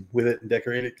Ewoks with it and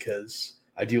decorate it because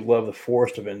I do love the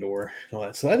Forest of Endor and all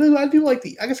that. So I do like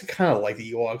I guess I kind of like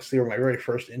the Ewoks. They were my very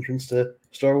first entrance to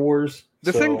Star Wars.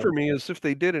 The thing for me is if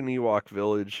they did an Ewok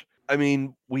Village, I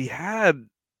mean, we had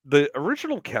the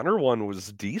original Kenner one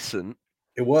was decent.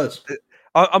 It was.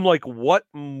 I'm like, what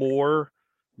more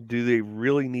do they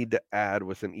really need to add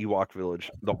with an Ewok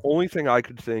Village? The only thing I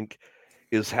could think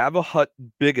is have a hut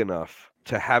big enough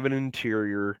to have an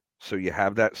interior so you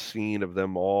have that scene of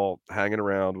them all hanging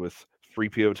around with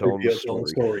 3PO telling the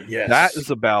story. Yes. That is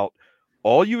about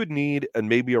all you would need, and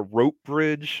maybe a rope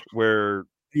bridge where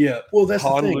that's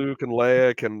Han, the thing. Luke, and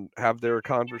Leia can have their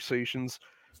conversations.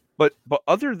 But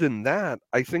other than that,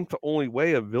 I think the only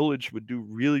way a village would do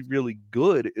really, really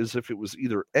good is if it was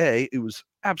either A, it was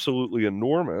absolutely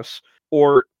enormous,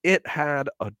 or it had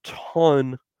a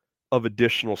ton of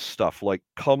additional stuff, like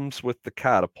comes with the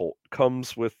catapult,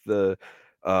 comes with the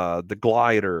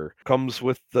glider, comes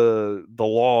with the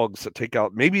logs that take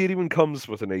out. Maybe it even comes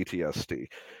with an ATST.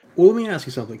 Well, let me ask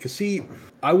you something. Because see,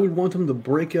 I would want them to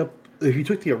break up. If you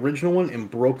took the original one and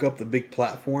broke up the big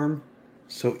platform,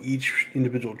 so each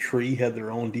individual tree had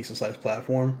their own decent sized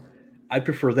platform, I'd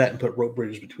prefer that and put rope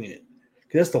bridges between it.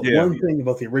 Because that's the one thing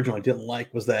about the original I didn't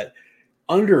like was that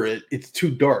under it, it's too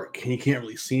dark and you can't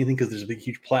really see anything because there's a big,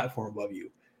 huge platform above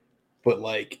you. But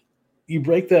like, you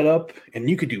break that up, and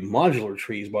you could do modular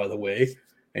trees, by the way,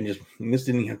 and this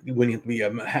wouldn't have to be a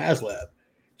HasLab.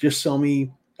 Just sell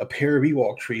me a pair of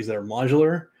Ewok trees that are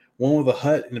modular, one with a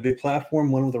hut and a big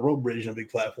platform, one with a rope bridge and a big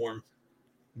platform.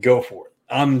 Go for it.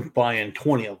 I'm buying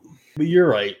 20 of them. But you're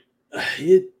right.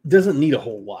 It doesn't need a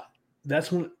whole lot.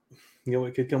 That's when,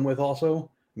 it could come with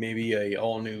also? Maybe a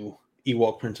all-new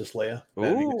Ewok Princess Leia. Oh,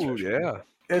 yeah.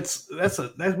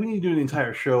 We need to do an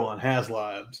entire show on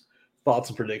HasLabs. Thoughts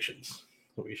and predictions.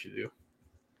 What we should do.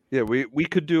 Yeah, we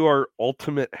could do our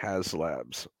ultimate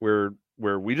HasLabs where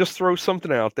we just throw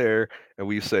something out there and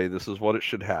we say this is what it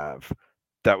should have.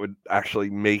 That would actually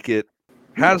make it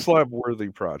HasLab worthy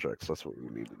projects. That's what we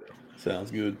need to do.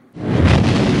 Sounds good.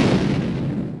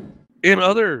 In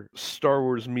other Star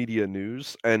Wars media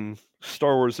news and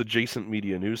Star Wars adjacent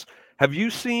media news, have you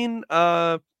seen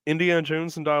Indiana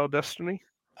Jones and Dial of Destiny?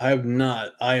 I have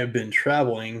not. I have been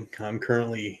traveling. I'm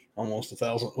currently almost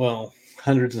 1,000, well,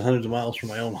 hundreds and hundreds of miles from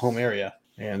my own home area,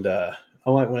 and I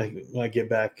might when I get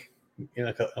back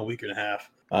in a week and a half.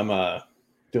 I'm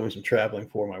doing some traveling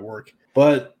for my work,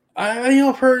 but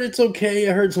I've heard it's okay.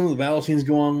 I heard some of the battle scenes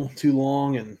go on too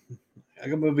long, and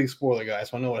I'm a big spoiler guy,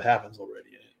 so I know what happens already.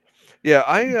 Yeah,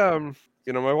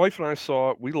 my wife and I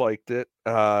saw it. We liked it.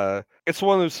 It's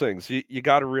one of those things. You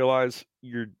got to realize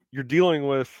you're dealing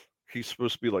with. He's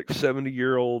supposed to be like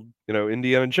 70-year-old,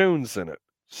 Indiana Jones in it.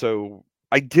 So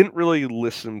I didn't really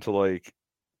listen to like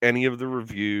any of the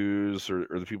reviews or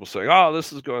the people saying, "Oh,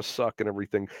 this is going to suck" and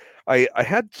everything. I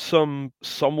had some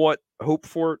somewhat hope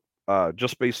for it,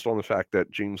 just based on the fact that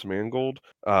James Mangold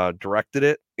directed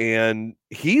it, and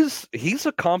he's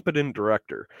a competent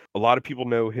director. A lot of people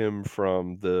know him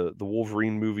from the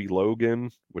Wolverine movie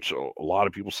Logan, which a lot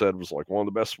of people said was like one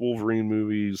of the best Wolverine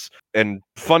movies. And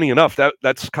funny enough,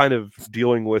 that's kind of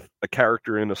dealing with a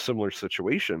character in a similar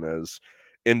situation as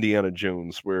Indiana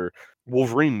Jones, where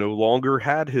Wolverine no longer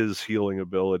had his healing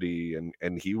ability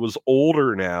and he was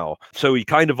older now. So he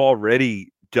kind of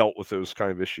already dealt with those kind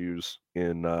of issues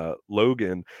in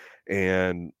Logan.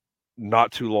 And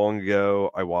not too long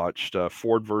ago, I watched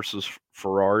Ford versus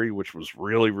Ferrari, which was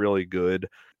really, really good,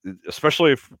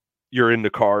 especially if you're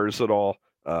into cars at all.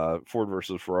 Ford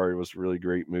versus Ferrari was a really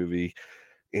great movie.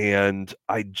 And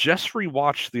I just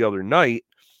rewatched the other night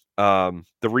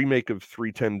the remake of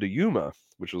 310 to Yuma,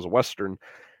 which was a Western.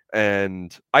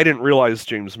 And I didn't realize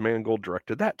James Mangold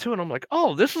directed that too. And I'm like,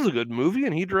 oh, this is a good movie.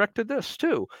 And he directed this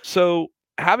too. So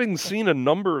having seen a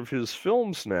number of his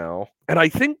films now, and I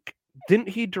think didn't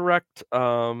he direct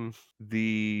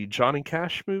the Johnny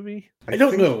Cash movie? I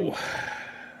don't know.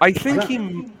 I think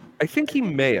he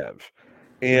may have.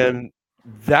 And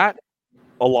that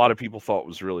a lot of people thought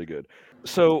was really good.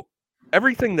 So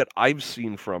everything that I've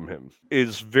seen from him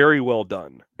is very well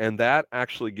done, and that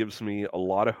actually gives me a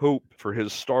lot of hope for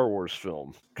his Star Wars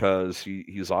film because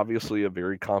he's obviously a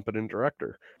very competent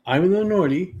director. I'm in the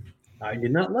minority. I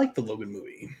did not like the Logan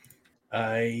movie.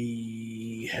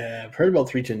 I have heard about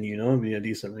 310 it'd be a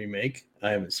decent remake.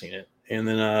 I haven't seen it. And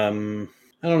then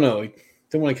I don't know.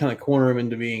 Don't want to kind of corner him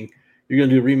into being you're going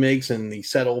to do remakes and the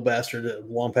sad old bastard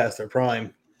long past their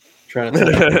prime, trying to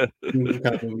tell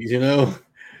kind of movies,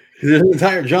 There's an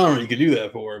entire genre you could do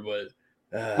that for, but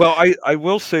well, I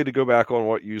will say, to go back on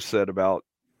what you said about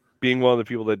being one of the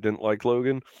people that didn't like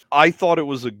Logan, I thought it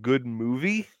was a good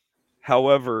movie.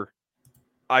 However,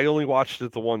 I only watched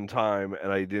it the one time, and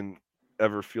I didn't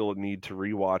ever feel a need to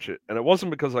rewatch it. And it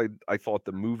wasn't because I thought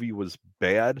the movie was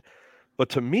bad, but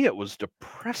to me it was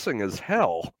depressing as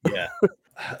hell. yeah.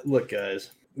 Look,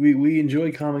 guys, we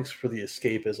enjoy comics for the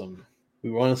escapism.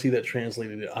 We want to see that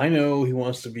translated. I know he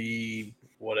wants to be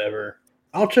whatever.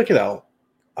 I'll check it out.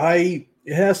 It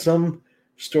has some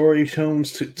tones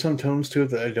to it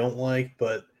that I don't like,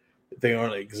 but they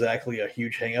aren't exactly a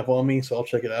huge hang up on me, so I'll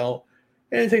check it out.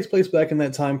 And it takes place back in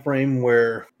that time frame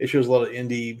where it shows a lot of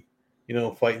Indy,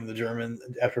 fighting the German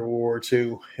after World War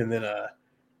II, and then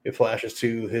it flashes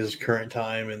to his current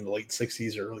time in the late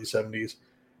 60s or early 70s.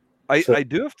 I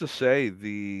do have to say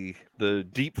the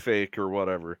deep fake or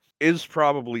whatever is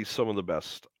probably some of the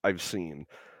best I've seen.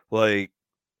 Like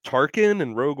Tarkin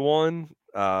and Rogue One,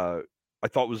 I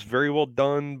thought was very well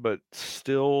done, but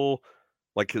still,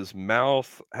 like, his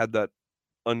mouth had that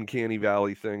uncanny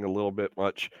valley thing a little bit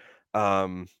much.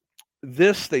 Um,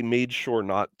 this they made sure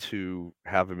not to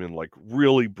have him in like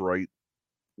really bright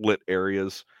lit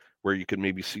areas where you could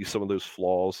maybe see some of those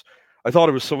flaws. I thought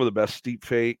it was some of the best deep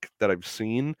fake that I've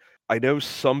seen. I know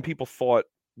some people thought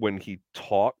when he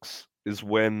talks is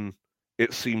when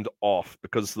it seemed off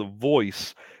because the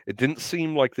voice, it didn't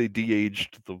seem like they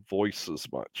de-aged the voice as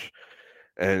much.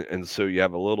 And so you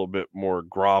have a little bit more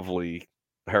grovelly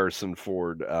Harrison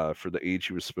Ford for the age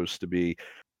he was supposed to be.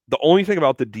 The only thing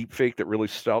about the deep fake that really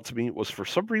stood out to me was for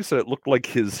some reason it looked like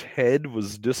his head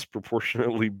was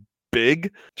disproportionately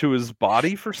big to his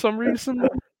body for some reason.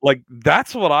 Like,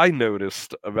 that's what I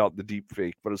noticed about the deep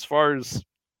fake. But as far as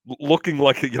looking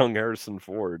like a young Harrison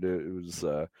Ford, it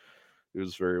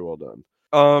was very well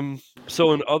done.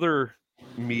 So in other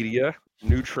media,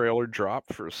 new trailer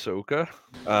dropped for Ahsoka.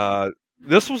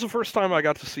 this was the first time I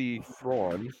got to see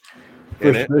Thrawn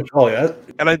in Fish, it, fish. Oh yeah.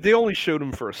 and they only showed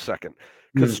him for a second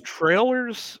Hmm. because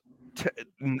trailers,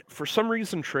 for some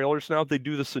reason, trailers now they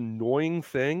do this annoying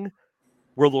thing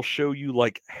where they'll show you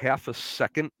like half a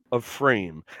second of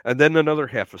frame and then another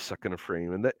half a second of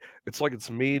frame, and that it's like it's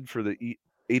made for the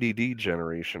ADD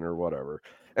generation or whatever.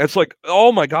 And it's like,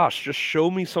 oh my gosh, just show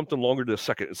me something longer than a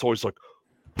second. It's always like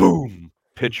boom,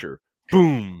 picture,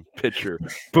 boom, picture,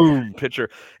 boom, picture.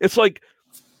 It's like,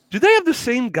 do they have the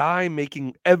same guy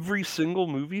making every single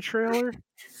movie trailer?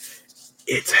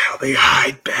 It's how they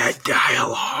hide bad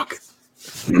dialogue.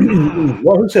 It's like,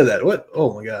 Well, who said that? What?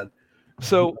 Oh my god.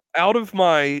 So out of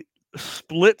my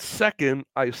split second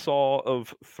I saw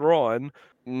of Thrawn,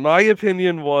 my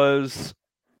opinion was,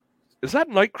 is that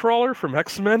Nightcrawler from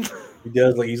X-Men? He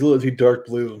does, like, he's a little too dark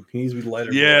blue. He needs to be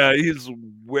lighter blue. Yeah, he's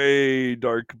way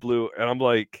dark blue. And I'm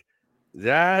like,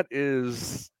 that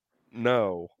is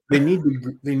no. They need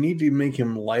to make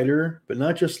him lighter, but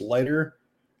not just lighter.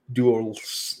 Do a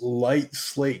light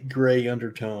slate gray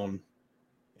undertone,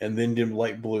 and then dim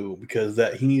light blue, because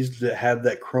that he needs to have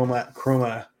that chroma.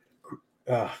 What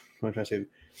am I trying to say?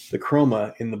 The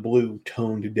chroma in the blue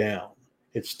toned down.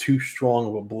 It's too strong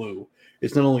of a blue.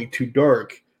 It's not only too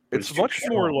dark, but It's too much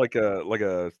more strong. like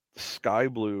a sky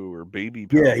blue or baby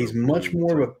Yeah, powder he's much blue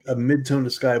more type. of a mid-tone to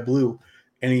sky blue,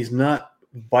 and he's not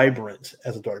vibrant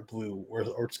as a dark blue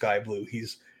or sky blue. He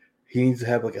needs to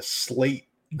have like a slate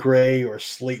gray or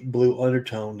slate blue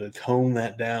undertone to tone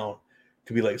that down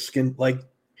to be like skin like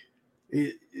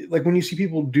when you see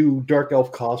people do dark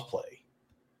elf cosplay,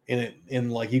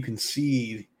 and like you can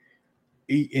see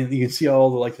and you can see all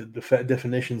the like the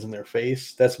definitions in their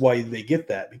face. That's why they get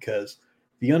that, because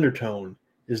the undertone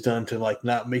is done to like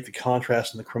not make the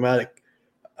contrast and the chromatic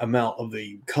amount of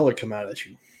the color come out at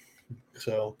you.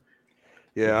 So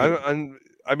Yeah,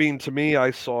 I mean, to me,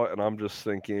 I saw it and I'm just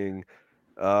thinking,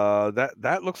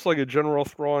 that looks like a General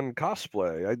Thrawn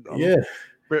cosplay. I'm yeah,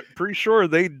 pretty sure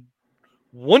they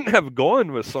wouldn't have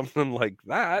gone with something like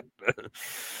that.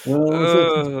 well,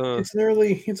 uh, it's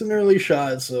an early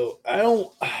shot, so I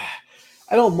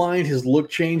don't mind his look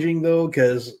changing though,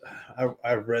 because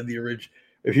I've read the original.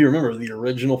 If you remember, the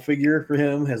original figure for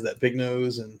him has that big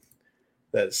nose and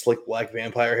that slick black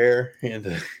vampire hair,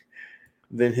 and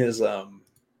then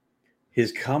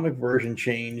his comic version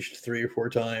changed 3 or 4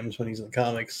 times when he's in the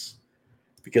comics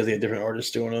because they had different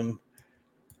artists doing them.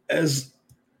 As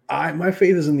my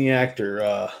faith is in the actor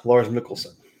Lars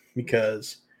Mikkelsen,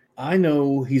 because I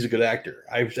know he's a good actor.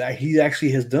 He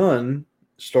actually has done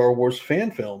Star Wars fan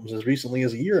films as recently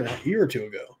as a year or two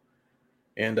ago,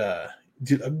 and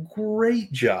did a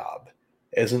great job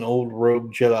as an old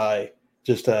rogue Jedi,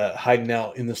 just hiding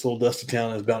out in this little dusty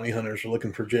town as bounty hunters are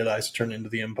looking for Jedi's to turn into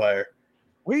the Empire.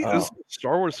 Wait, this Uh, is a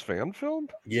Star Wars fan film?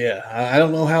 yeah, I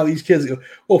don't know how these kids.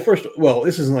 Well,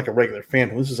 this isn't like a regular fan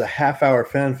film. This is a half-hour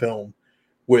fan film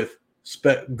with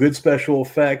good special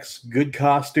effects, good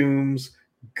costumes,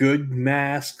 good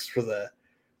masks for the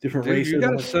different Dude, you races.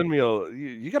 gotta send me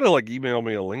you gotta like email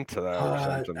me a link to that or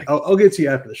Uh, something. I'll get to you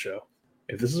after the show.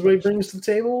 If this is what he Nice. brings to the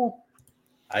table,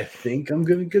 I think I'm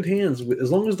good in good hands.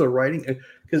 As long as the writing,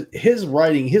 because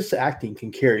his acting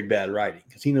can carry bad writing,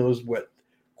 because he knows what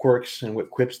quirks and what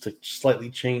quips to slightly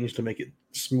change to make it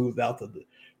smooth out the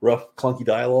rough, clunky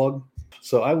dialogue.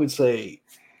 So I would say,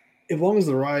 as long as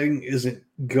the writing isn't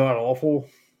god awful,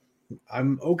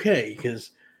 I'm okay,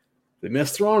 because they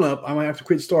mess Thrawn up, I might have to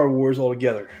quit Star Wars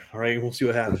altogether. All right, we'll see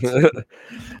what happens.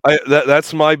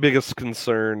 That's my biggest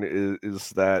concern is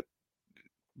that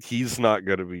he's not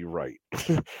gonna be right.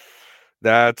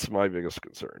 That's my biggest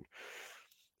concern.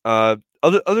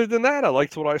 Other than that, I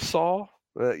liked what I saw.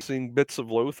 Seeing bits of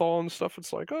Lothal and stuff,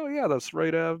 it's like, oh yeah, that's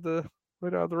right out of the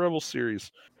Rebel series.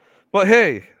 But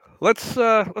hey, let's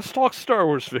talk Star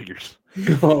Wars figures.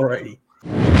 All righty.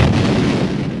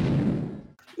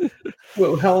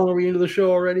 Well, how long are we into the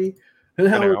show already? And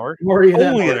An how are hour, we already an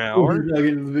only an hour? We're hour. not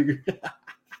getting to the figure.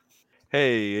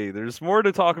 Hey, there's more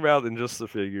to talk about than just the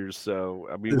figures. So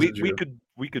I mean, This is true.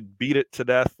 we could beat it to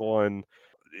death on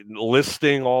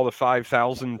listing all the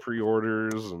 5,000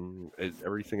 pre-orders and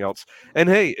everything else. And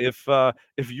hey, if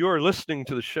you're listening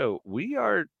to the show, we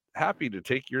are happy to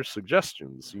take your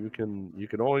suggestions. You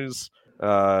can always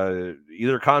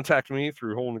either contact me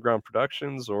through Hole in the Ground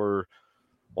Productions or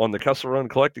on the Kessel Run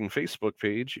Collecting Facebook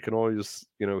page. You can always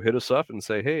hit us up and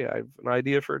say, hey, I have an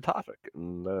idea for a topic,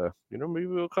 and maybe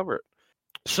we'll cover it.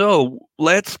 So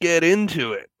let's get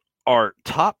into it. Our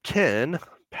top 10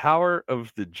 Power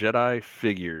of the Jedi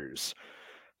figures.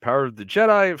 Power of the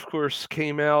Jedi, of course,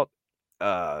 came out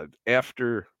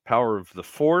after Power of the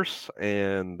Force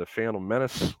and the Phantom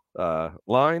Menace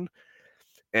line.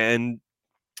 And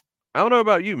I don't know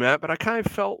about you, Matt, but I kind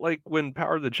of felt like when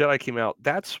Power of the Jedi came out,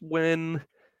 that's when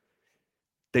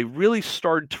they really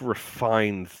started to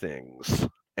refine things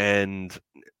and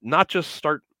not just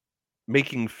start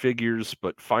making figures,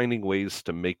 but finding ways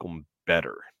to make them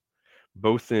better,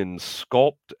 both in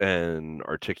sculpt and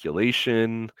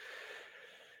articulation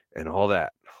and all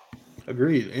that.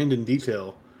 Agreed, and in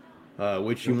detail,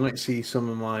 which you might see some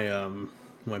of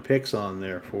my picks on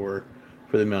there for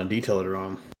the amount of detail that are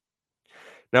on.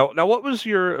 Now, what was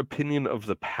your opinion of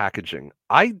the packaging?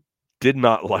 I did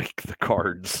not like the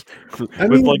cards I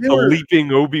with mean, like they the were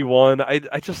leaping Obi-Wan. I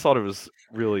just thought it was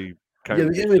really kind yeah,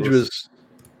 of the image ridiculous. was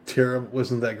terrible,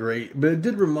 wasn't that great, but it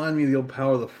did remind me of the old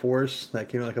Power of the Force that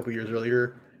came out a couple years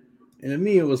earlier. And to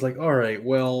me, it was like, all right,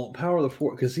 well, Power of the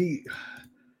Force, because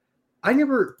I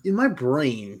never, in my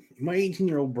brain, in my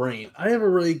 18-year-old brain, I never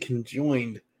really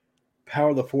conjoined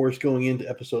Power of the Force going into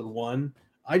episode one.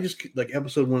 I just, like,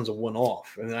 episode one is a one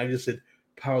off. And then I just said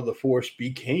Power of the Force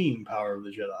became Power of the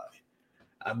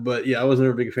Jedi. But yeah, I was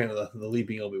never a big fan of the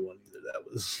Leaping Obi-Wan either.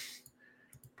 That was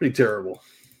pretty terrible.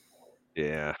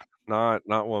 Yeah, not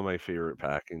one of my favorite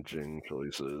packaging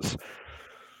choices.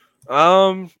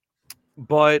 Um,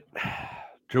 but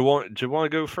do you want to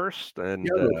go first? Yeah, And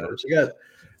I'll go first.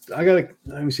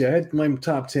 Let me see. I had my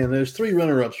top 10. There's three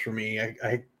runner ups for me.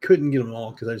 I couldn't get them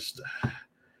all because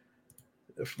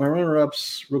my runner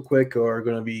ups, real quick, are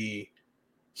going to be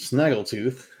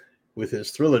Snaggletooth with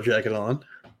his Thriller jacket on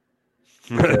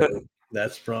because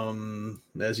that's from,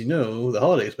 as you know, the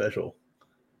holiday special.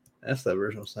 That's that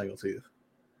version of Snaggletooth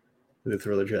with the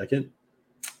Thriller jacket.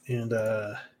 And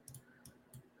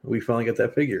we finally got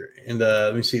that figure. And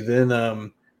let me see.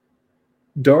 Then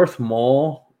Darth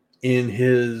Maul in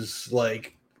his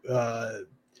uh,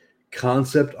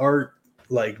 concept art,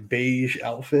 like beige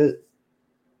outfit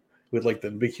with like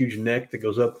the big huge neck that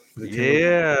goes up the timber.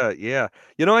 yeah. I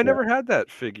Yeah, never had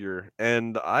that figure,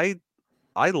 and I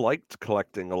liked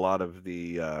collecting a lot of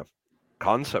the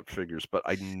concept figures, but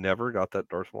I never got that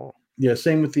Darth Maul. yeah.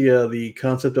 Same with the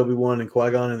concept Obi-Wan and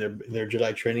Qui-Gon and their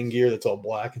Jedi training gear that's all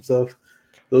black and stuff.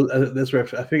 That's where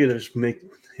I figured I'd just make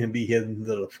him be hidden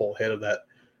the full head of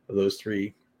those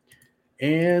three.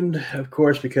 And of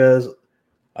course, because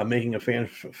I'm making a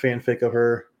fanfic of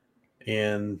her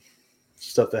and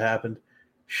stuff that happened,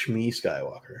 Shmi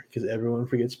Skywalker, because everyone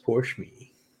forgets poor Shmi.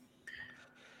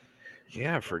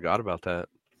 Yeah, I forgot about that.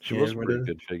 She Yeah, was a everyone pretty does.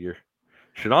 good figure.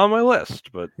 She's not on my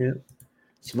list, but Yeah.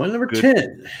 So my number good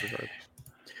 10 regardless.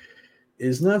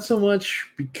 is not so much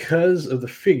because of the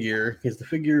figure, because the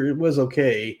figure it was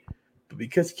okay, but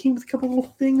because it came with a couple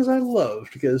little things I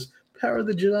loved. Because Power of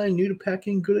the Jedi knew to pack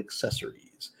in good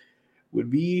accessories. Would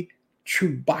be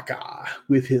Chewbacca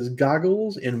with his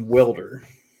goggles and welder.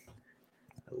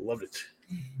 I loved it.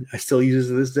 I still use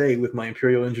it to this day with my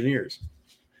Imperial engineers.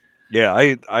 Yeah,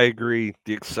 I agree.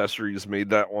 The accessories made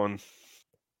that one.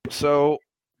 So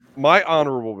my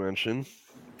honorable mention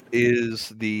is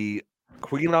the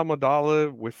Queen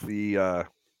Amidala with the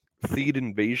Theed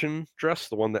invasion dress,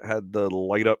 the one that had the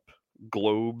light up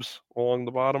globes along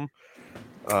the bottom.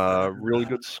 Really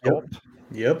good Yep. sculpt.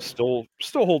 Yep.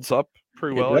 Still holds up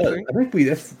pretty It well, I does. think. I think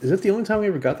is that the only time we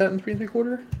ever got that in 3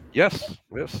 3/4? Yes.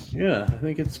 Yeah, I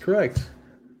think it's correct.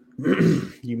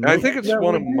 You And I might think see it's that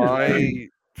one one of again. my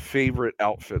favorite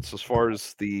outfits as far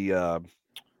as the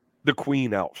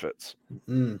Queen outfits.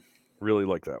 Mm. Really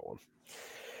like that one.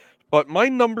 But my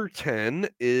number 10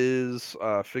 is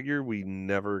a figure we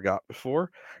never got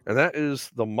before, and that is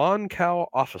the Mon Cal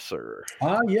officer.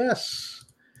 Ah, yes.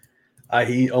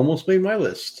 He almost made my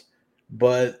list,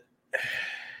 but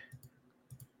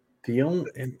the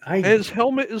only and And I his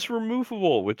helmet is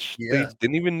removable, which they yes,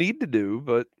 didn't even need to do,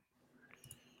 but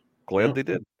glad no. they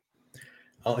did.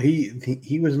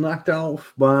 He was knocked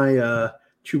off by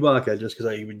Chewbacca just because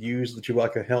I would use the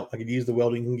Chewbacca helmet. I could use the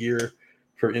welding gear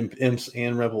for imps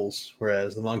and rebels,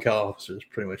 whereas the Mon Cal officer is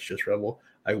pretty much just rebel.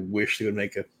 I wish they would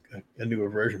make a newer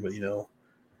version, but we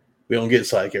don't get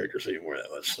side characters anymore that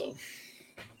much. So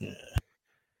yeah.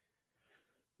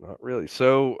 Not really.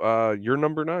 So, you're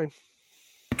number 9.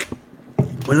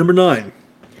 My number 9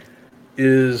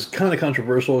 is kind of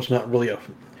controversial. It's not really it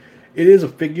is a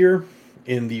figure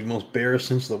in the most bare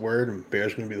sense of the word, and bear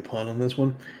is going to be the pun on this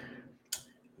one.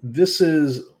 This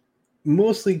is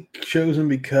mostly chosen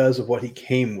because of what he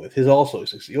came with. His also,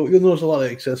 you'll notice a lot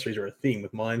of accessories are a theme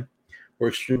with mine, or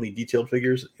extremely detailed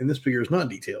figures, and this figure is not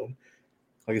detailed.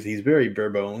 Like I said, he's very bare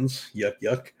bones. Yuck,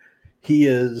 yuck. He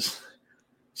is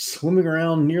swimming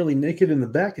around nearly naked in the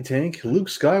back to tank. Luke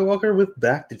Skywalker with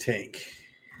back to tank.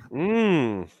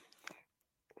 Mm.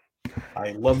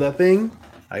 I love that thing.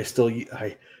 I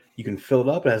You can fill it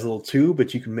up. It has a little tube,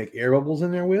 but you can make air bubbles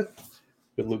in there with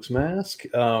Luke's mask.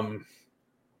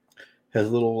 Has a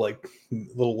little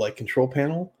control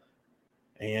panel,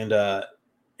 and it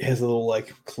has a little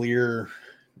clear,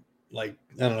 I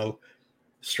don't know,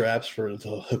 straps to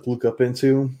hook Luke up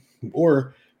into,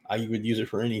 or I would use it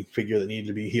for any figure that needed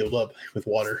to be healed up with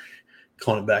water,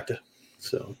 calling it back to.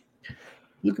 So,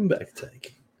 looking back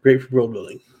tank, great for world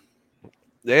building.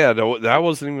 Yeah, no, that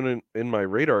wasn't even in my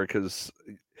radar because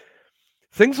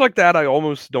things like that I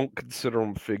almost don't consider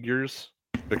them figures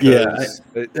because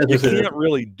you can't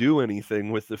really do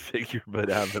anything with the figure but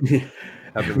have them.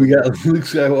 We got Luke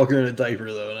Skywalker in a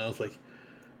diaper though, and I was like,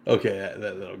 okay,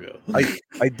 that'll go.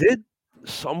 I did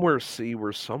somewhere see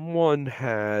where someone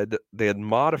had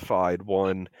modified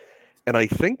one, and I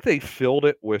think they filled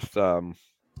it with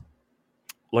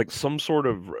like some sort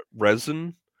of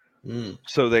resin,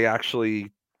 so they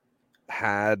actually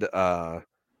had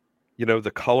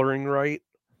the coloring right,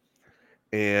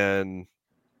 and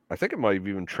I think it might have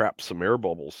even trapped some air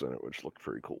bubbles in it, which looked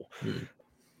pretty cool.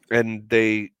 And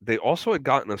they also had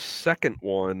gotten a second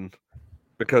one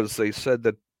because they said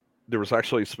that there was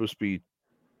actually supposed to be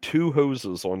 2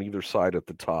 hoses on either side at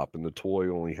the top, and the toy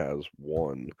only has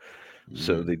 1.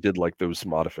 So they did like those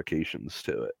modifications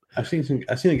to it. I've seen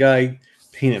a guy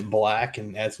paint it black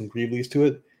and add some greeblies to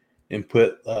it and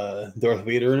put Darth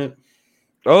Vader in it.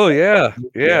 Oh yeah.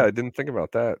 I didn't think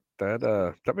about that.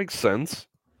 That makes sense.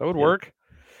 That would work.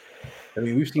 I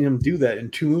mean, we've seen him do that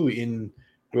in 2 movies, in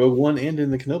Rogue One and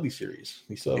in the Kenobi series.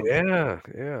 We saw him.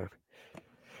 Yeah.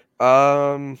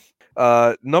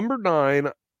 Number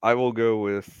 9, I will go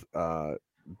with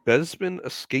Bespin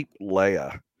Escape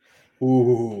Leia.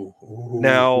 Ooh.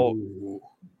 Now,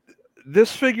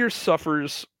 this figure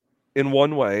suffers in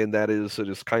one way, and that is it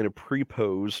is kind of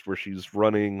pre-posed where she's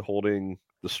running, holding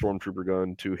the stormtrooper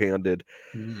gun two-handed.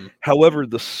 However,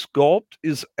 the sculpt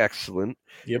is excellent.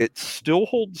 Yep. It still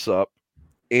holds up,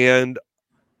 and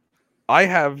I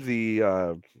have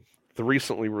the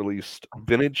recently released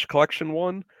vintage collection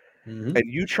one, and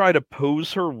you try to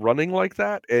pose her running like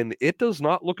that, and it does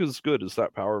not look as good as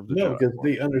that Power of the Jedi because one.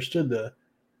 they understood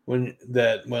and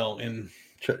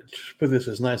to put this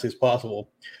as nicely as possible,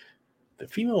 the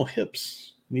female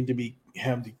hips need to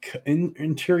have the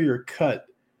interior cut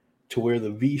to where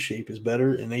the V shape is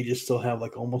better, and they just still have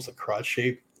almost a crotch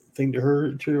shape thing to her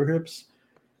interior hips,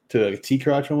 to a T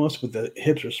crotch almost, but the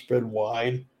hips are spread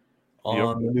wide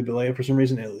on the new Leia for some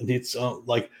reason. It's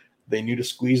like they knew to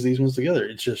squeeze these ones together.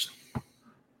 It's just, I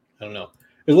don't know.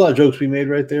 There's a lot of jokes we made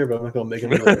right there, but I'm not going to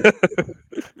make them.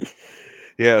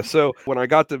 Yeah, so when I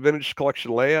got the vintage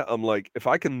collection Leia, I'm like, if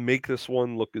I can make this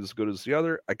one look as good as the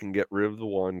other, I can get rid of the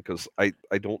one because I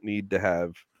don't need to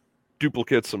have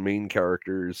duplicates of main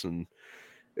characters, and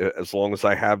as long as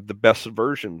I have the best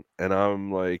version. And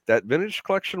I'm like, that vintage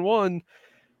collection one,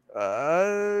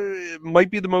 it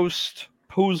might be the most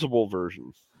posable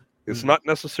version. It's not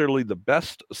necessarily the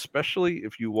best, especially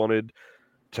if you wanted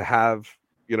to have,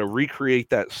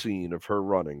 recreate that scene of her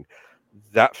running.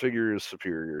 That figure is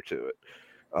superior to it.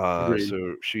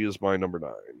 So she is my number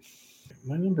 9.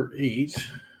 My number 8,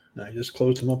 I just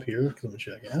closed him up here because I'm a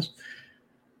jackass,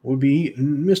 would be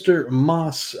Mr.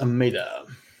 Mas Ameda.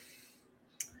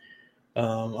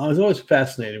 I was always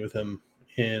fascinated with him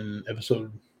in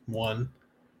episode 1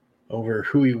 over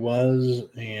who he was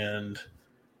and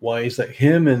why he's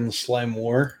him and Slime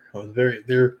War.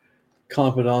 They're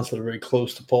confidants that are very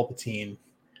close to Palpatine.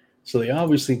 So they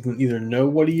obviously can either know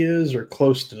what he is or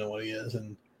close to know what he is.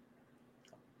 And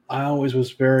I always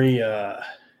was very,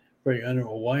 very under.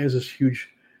 Well, why is this huge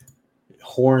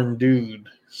horn dude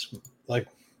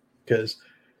because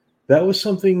that was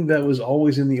something that was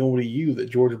always in the old EU that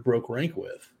George broke rank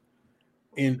with,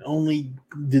 and only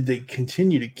did they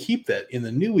continue to keep that in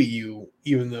the new EU,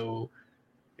 even though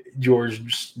George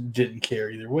just didn't care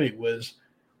either way. It was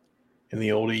in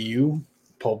the old EU,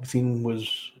 Palpatine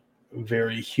was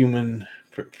very human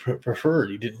preferred.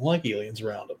 He didn't like aliens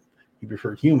around him. He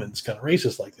preferred humans, kind of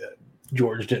racist like that.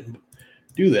 George didn't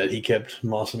do that. He kept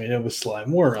Mas Ameda with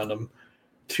Slime War around him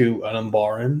to an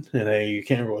Umbaran, and you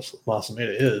can't remember what Mas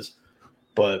Ameda is,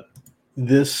 but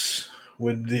this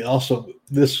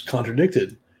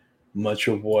contradicted much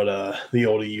of what the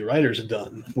old EU writers had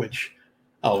done, which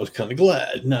I was kind of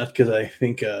glad, not because I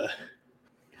think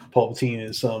Palpatine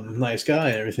is some nice guy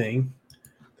and everything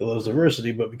that loves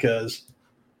diversity, but because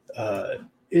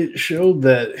it showed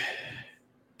that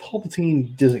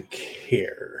Palpatine doesn't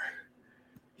care.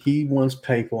 He wants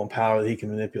people in power that he can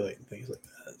manipulate and things like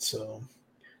that. So,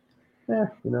 I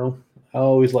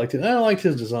always liked it. I liked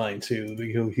his design too.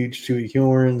 The huge two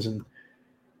horns, and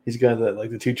he's got that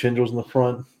the 2 chindrals in the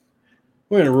front.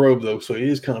 Wearing a robe though, so he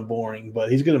is kind of boring.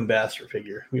 But he's a good ambassador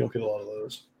figure. We don't get a lot of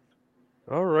those.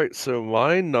 All right, so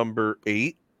my number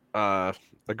 8, a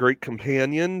great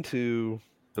companion to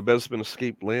the Bespin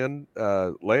Escape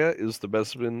Leia is the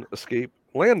Bespin Escape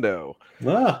Lando.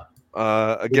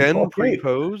 Ah, Again, cape.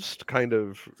 pre-posed, kind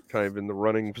of in the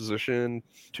running position,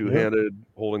 Yeah, two-handed,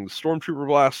 holding the Stormtrooper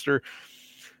blaster.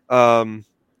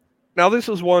 Now this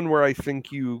is one where I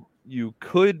think you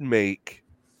could make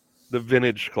the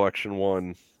Vintage Collection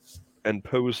one and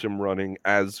pose him running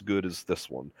as good as this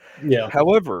one. yeah,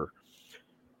 However,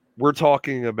 we're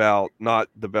talking about not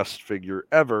the best figure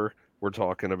ever. We're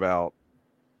talking about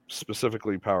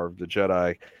specifically Power of the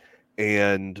Jedi,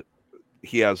 and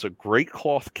he has a great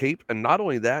cloth cape, and not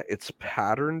only that, it's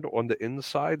patterned on the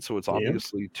inside, so it's yeah.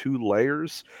 obviously 2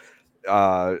 layers.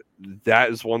 That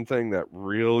is one thing that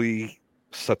really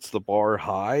sets the bar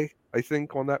high, I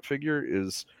think, on that figure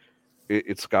is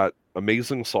it's got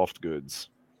amazing soft goods.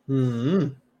 Hmm.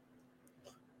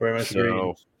 Very much agreed.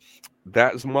 So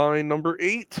that's my number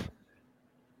 8.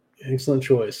 Excellent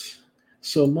choice.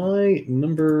 So my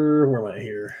number, where am I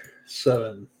here?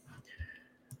 7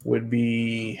 would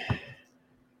be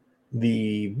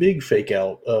the big fake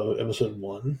out of episode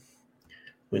 1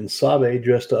 when Sabe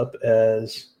dressed up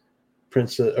as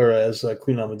Princess or as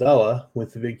Queen Amidala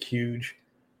with the big huge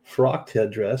frocked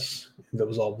headdress that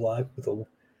was all black with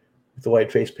the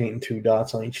white face paint and 2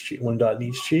 dots on each cheek, 1 dot in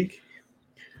each cheek,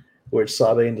 where it's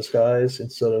Sabe in disguise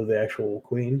instead of the actual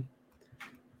queen.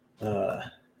 I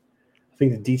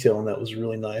think the detail on that was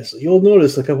really nice. You'll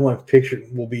notice a couple of my pictures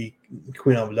will be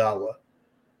Queen Amidala,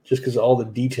 just because of all the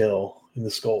detail in the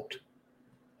sculpt.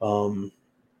 I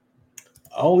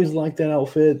always liked that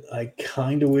outfit. I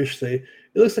kind of wish it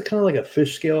looks kind of like a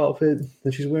fish scale outfit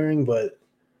that she's wearing, but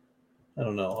I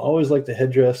don't know. I always like the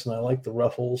headdress and I like the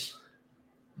ruffles.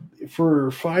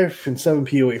 For 5 and 7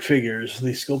 POA figures,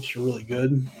 these sculpts are really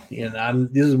good.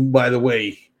 And this is, by the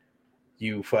way,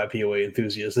 you 5 POA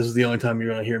enthusiasts, this is the only time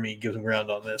you're going to hear me give some ground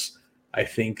on this. I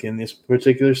think in this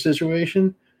particular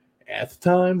situation, at the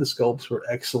time, the sculpts were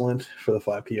excellent for the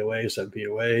 5 POA, 7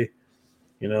 POA.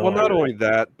 Well, not only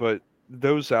that, but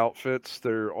those outfits,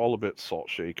 they're all a bit salt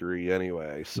shakery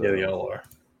anyway. So yeah, they all are.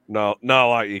 not a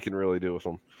lot you can really do with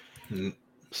them. Mm.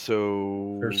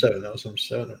 So Or 7, that was number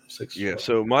 7 or 6. yeah,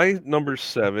 so my number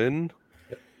 7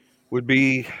 would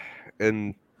be,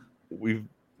 and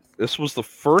this was the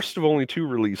first of only 2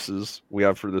 releases we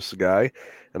have for this guy,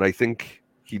 and I think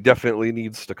he definitely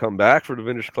needs to come back for the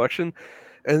Vintage Collection,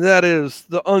 and that is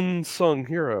the unsung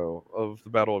hero of the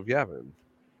Battle of Yavin,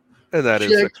 and that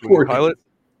is Jack X-Wing Porkin. Pilot.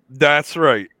 That's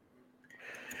right.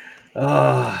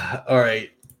 All right.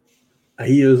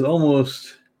 He is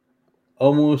almost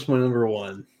my number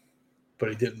 1, but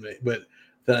he didn't make. But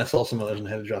then I saw some others and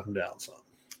had to drop him down some.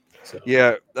 So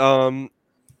Yeah,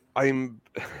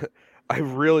 I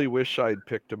really wish I'd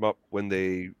picked him up when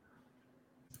they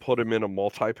put him in a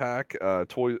multi-pack.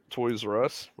 Toys R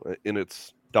Us in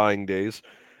its dying days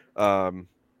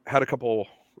had a couple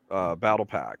battle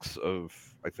packs of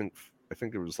I think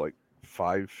it was like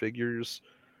 5 figures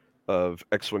of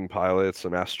X-Wing pilots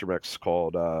and astromechs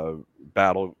called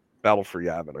Battle for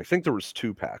Yavin. I think there was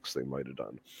 2 packs they might have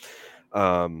done,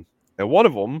 and one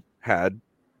of them had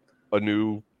a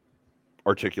new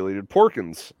articulated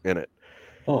Porkins in it.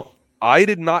 oh, I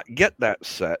did not get that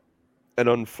set, and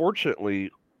unfortunately,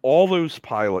 all those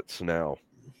pilots now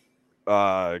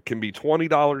can be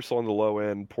 $20 on the low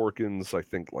end. Porkins, I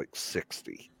think, like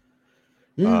 60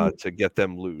 to get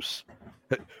them loose.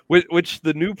 Which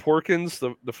the new Porkins,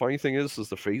 the funny thing is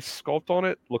the face sculpt on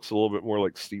it looks a little bit more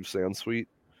like Steve Sansweet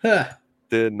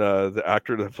than the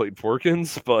actor that played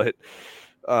Porkins, but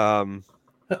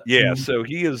yeah, so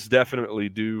he is definitely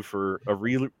due for a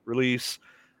release.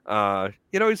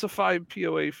 He's a 5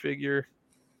 POA figure.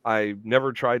 I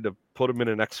never tried to put him in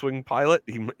an X-Wing pilot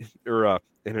or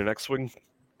in an X-Wing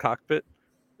cockpit.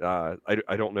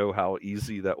 I don't know how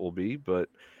easy that will be, but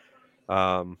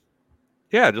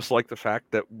yeah, just like the fact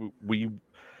that we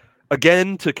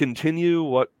again, to continue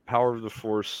what Power of the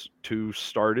Force 2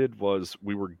 started, was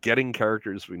we were getting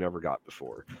characters we never got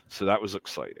before. So that was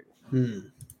exciting.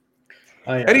 And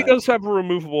he does have a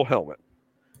removable helmet.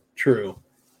 True.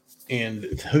 And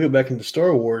to hook it back into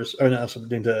Star Wars, or not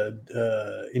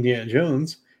into Indiana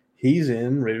Jones, he's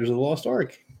in Raiders of the Lost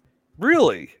Ark.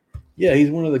 Really? Yeah,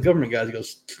 he's one of the government guys. He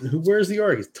goes, "Where's the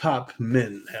Ark?" His top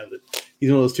men have it. He's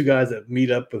one of those 2 guys that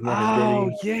meet up with Marcus Oh,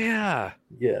 Brady. yeah.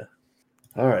 Yeah.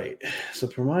 All right. So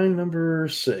for my number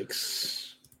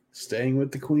 6, staying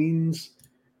with the Queen's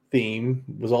theme,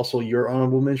 was also your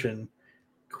honorable mention,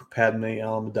 Padme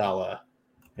Amidala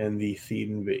and the Theed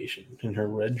invasion in her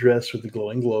red dress with the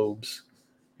glowing globes.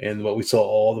 and what we saw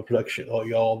all the production,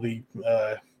 all the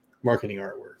marketing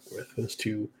artwork with was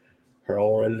to her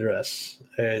all red dress.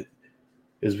 It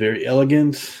is very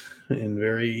elegant and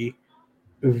very,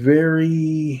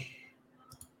 very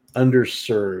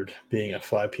underserved, being a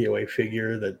 5 POA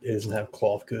figure that doesn't have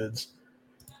cloth goods.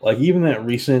 Like even that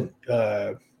recent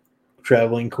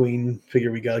traveling queen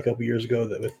figure we got a couple years ago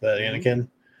that with Mhm. Anakin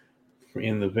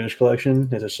in the Vintage collection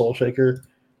as a soul shaker,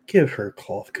 give her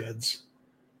cloth goods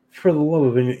for the love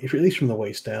of it, at least from the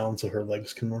waist down, so her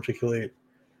legs can articulate.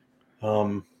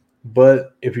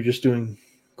 But if you're just doing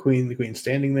the queen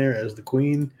standing there as the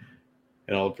queen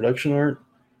and all the production art,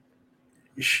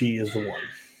 she is the one.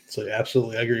 So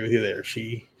absolutely, I agree with you there.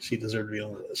 She deserved to be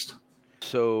on the list.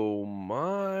 So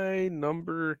my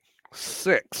number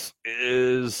 6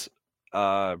 is,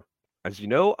 uh, as you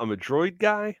know, I'm a droid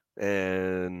guy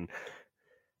and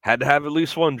had to have at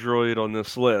least one droid on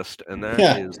this list, and that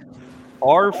Yeah. is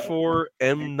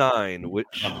R4M9,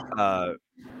 which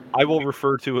I will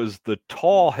refer to as the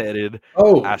tall-headed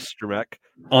Oh, astromech,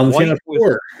 on the white Santa with,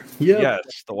 4. Yep.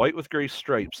 yes, the white with gray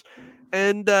stripes.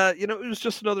 And, it was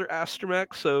just another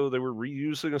astromech, so they were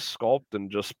reusing a sculpt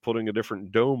and just putting a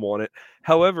different dome on it.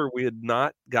 However, we had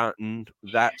not gotten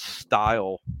that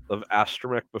style of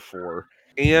astromech before,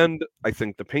 and I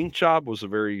think the paint job was a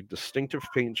very distinctive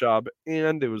paint job,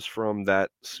 and it was from that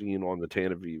scene on the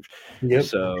Tanaviv. Yep.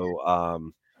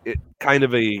 So, it kind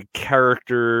of a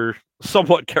character,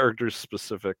 somewhat character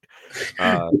specific.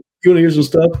 Uh, You want to hear some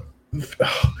stuff?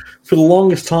 For the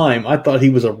longest time, I thought he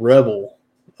was a rebel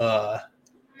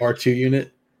R2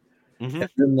 unit. mhm. And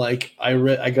then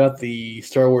I got the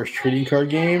Star Wars trading card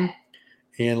game,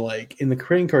 and like in the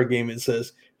trading card game it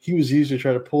says he was used to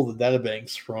try to pull the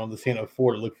databanks from the Santa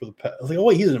 4 to look for the I was like, oh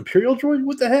wait, he's an Imperial droid?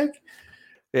 What the heck?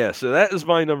 Yeah, so that is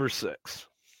my number 6.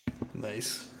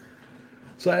 Nice.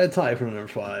 So I had a tie for number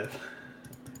 5.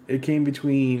 It came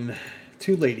between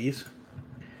two ladies.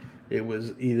 It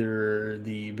was either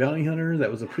the bounty hunter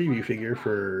that was a preview figure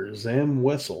for Zam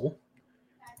Wessel,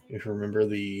 if you remember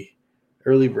the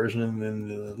early version, and then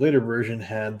the later version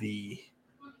had the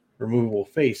removable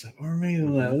face. Or maybe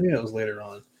Mhm. that was later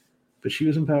on. But she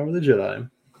was in Power of the Jedi.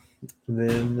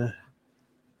 Then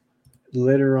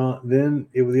later on, then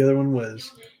the other one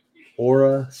was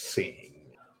Aura Singh.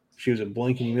 She was a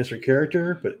blink and you miss her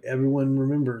character, but everyone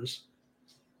remembers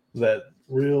that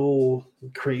real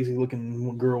crazy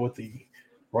looking girl with the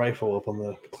rifle up on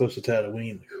the cliffs of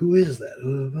Tatooine. Who is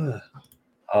that?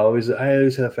 I always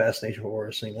had a fascination for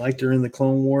Aura Singh. Liked her in the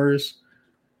Clone Wars.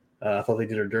 I thought they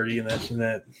did her dirty in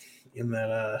that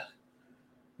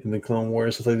in the Clone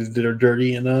Wars. I thought they did her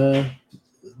dirty in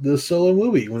the Solo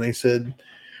movie when they said,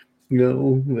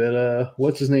 that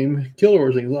what's his name killed her.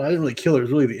 I didn't really kill her. It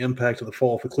was really the impact of the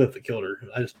fall off the cliff that killed her.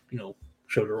 I just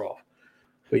showed her off.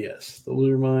 But yes, those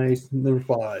are my number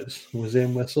 5s: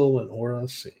 Wazam Wessel and Aura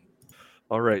Singh.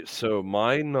 All right, so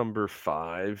my number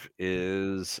 5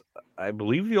 is, I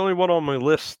believe, the only one on my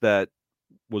list that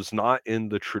was not in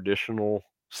the traditional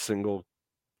single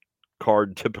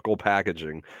card typical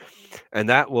packaging, and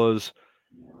that was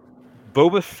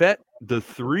Boba Fett, the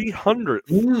 300th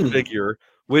Mm. figure,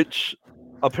 which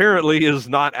apparently is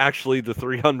not actually the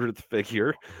 300th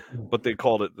figure, but they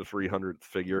called it the 300th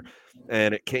figure,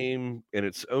 and it came in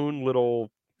its own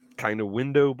little kind of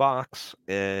window box.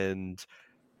 And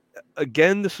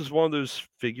again, this is one of those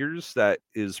figures that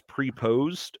is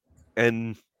pre-posed,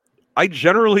 and I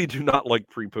generally do not like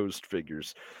pre-posed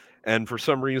figures. And for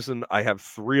some reason, I have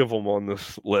 3 of them on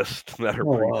this list that are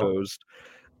Oh wow. pre-posed.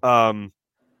 Um,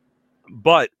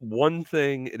 but one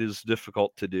thing it is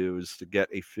difficult to do is to get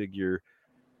a figure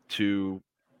to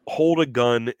hold a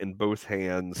gun in both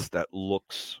hands that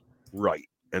looks right.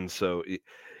 And so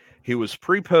he was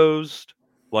pre-posed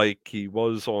like he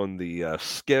was on the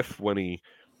skiff when he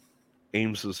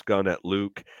aims his gun at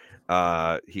Luke.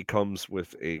 He comes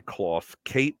with a cloth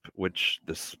cape, which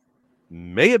this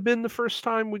may have been the first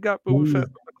time we got Boba Fett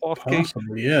with a cloth cape.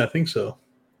 Possibly, yeah, I think so.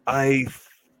 I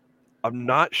I'm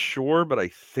not sure, but I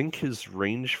think his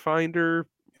rangefinder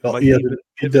Oh, might yes, even it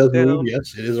give it does move. down.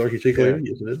 Yes, it is Yeah. articulated.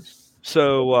 Yes, it is.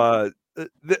 So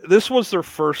this was their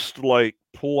first like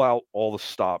pull out all the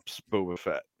stops Boba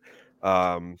Fett.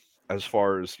 Um, as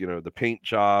far as the paint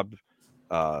job,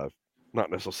 uh, not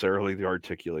necessarily the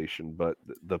articulation, but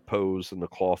the pose and the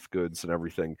cloth goods and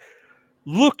everything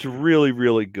looked really,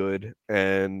 really good.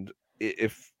 And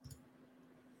if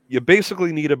you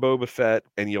basically need a Boba Fett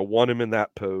and you want him in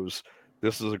that pose,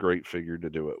 this is a great figure to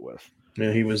do it with.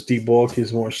 Yeah, he was debulked.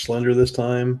 He's more slender this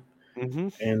time. Hmm.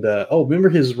 And remember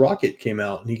his rocket came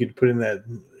out, and he could put in that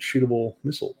shootable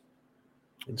missile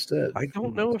instead. I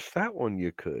don't know if that one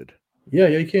you could. Yeah,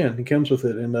 you can. It comes with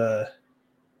it, and though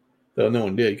no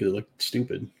one did because it looked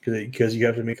stupid. Because you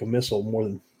have to make a missile more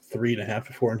than 3.5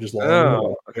 to 4 inches long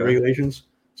Oh, okay. regulations,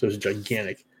 so it's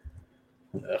gigantic.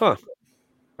 Huh.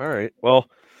 All right. Well,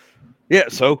 yeah.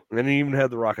 So, and it even had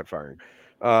the rocket firing.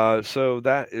 So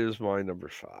that is my number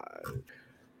 5.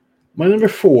 My number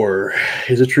 4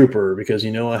 is a trooper because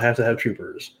I have to have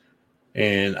troopers,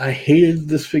 and I hated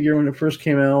this figure when it first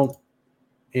came out,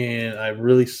 and I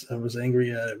was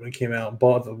angry at it when it came out.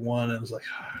 Bought the one, and I was like,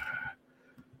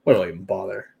 why do I even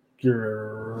bother?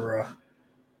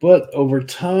 But over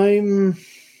time,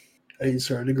 it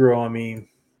started to grow on me.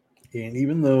 And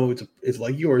even though it's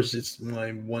like yours, it's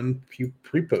my one few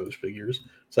pre-pose figures.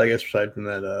 So I guess aside from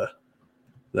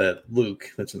that Luke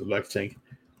that's in the back tank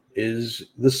is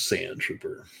the Sand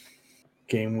Trooper.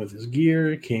 Came with his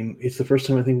gear. It's the first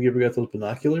time I think we ever got those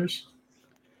binoculars.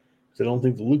 I don't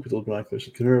think the Luke with those binoculars.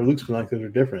 Because remember, Luke's binoculars are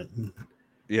different. His,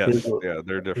 Yes. Yeah,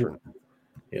 they're different.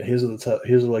 yeah, his are the top.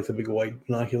 His are like the big white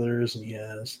binoculars, and he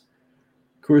has,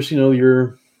 of course,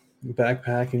 your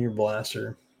backpack and your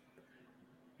blaster.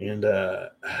 And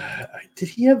did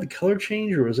he have the color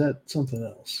change, or was that something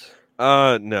else?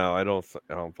 No, I don't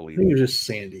I believe think it. it was just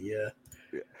Sandy. Yeah,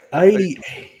 Yeah. I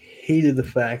hated the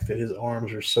fact that his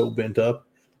arms are so bent up,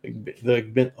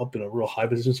 like bent up in a real high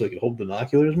position, so he could hold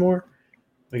binoculars more.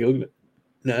 Like it looked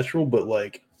natural, but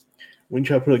like when you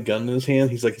try to put a gun in his hand,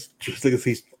 he's like just like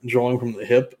he's drawing from the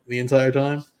hip the entire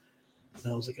time.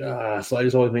 And I was like, so I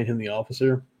just always made him the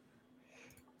officer.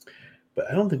 But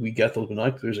I don't think we got those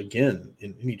binoculars again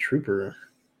in any trooper.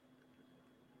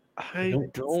 I I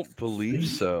don't don't believe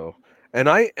think. so. And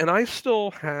I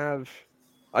still have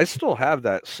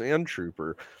that Sand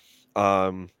Trooper.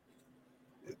 Um,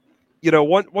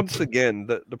 once again,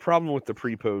 the problem with the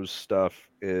pre-pose stuff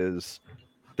is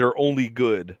they're only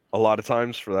good a lot of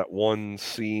times for that one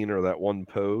scene or that one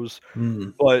pose.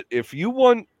 Mm, But if you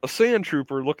want a Sand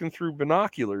Trooper looking through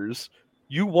binoculars,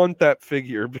 you want that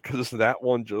figure because that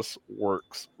one just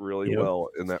works really yep, well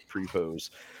in that pre-pose.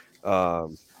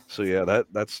 Um, so yeah,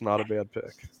 that's not a bad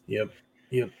pick. yep,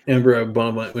 yep. Remember,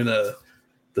 when the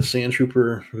Sand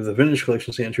Trooper, the Vintage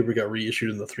Collection Sand Trooper, got reissued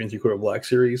in the 3 3/4 Black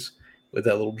series with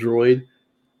that little droid.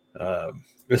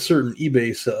 A certain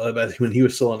eBay sell, I think when he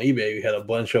was still on eBay, we had a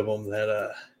bunch of them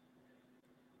that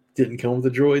didn't come with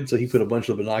the droid, so he put a bunch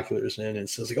of binoculars in, and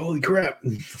so I was like, "Holy crap!"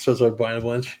 So I started buying a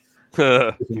bunch because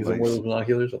I wanted Nice. those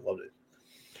binoculars. I loved it.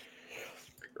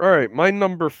 All right, my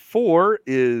number 4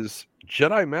 is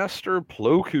Jedi Master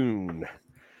Plo Koon.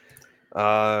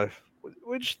 Uh,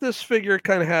 which this figure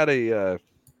kind of had a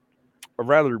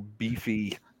rather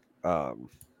beefy um,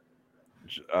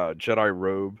 Jedi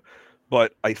robe,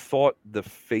 but I thought the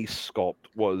face sculpt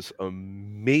was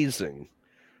amazing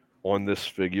on this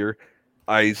figure.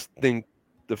 I think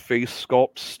the face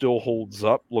sculpt still holds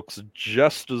up, looks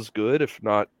just as good, if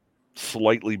not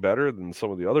slightly better than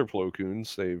some of the other Plo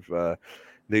Koons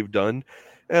they've done.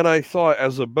 And I thought,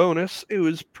 as a bonus, it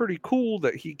was pretty cool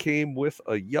that he came with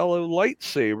a yellow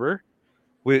lightsaber,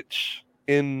 which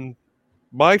in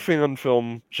my fan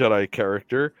film Jedi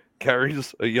character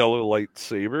carries a yellow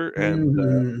lightsaber. And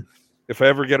Mm-hmm. if I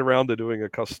ever get around to doing a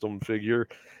custom figure,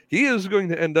 he is going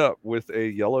to end up with a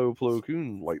yellow Plo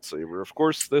Koon lightsaber. Of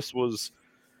course, this was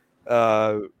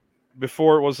uh,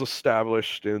 before it was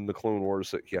established in the Clone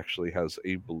Wars that he actually has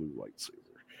a blue lightsaber.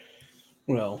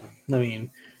 Well, I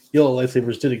mean, yellow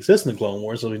lightsabers did exist in the Clone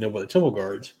Wars, as we know by the Temple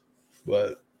Guards.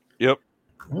 But Yep.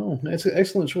 that's an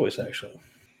excellent choice, actually.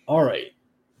 All right,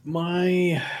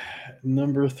 my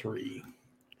number 3.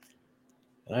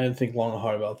 And I didn't think long and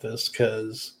hard about this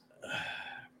because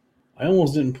I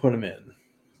almost didn't put him in,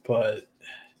 but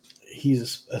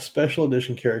he's a special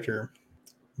edition character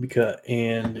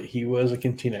and he was a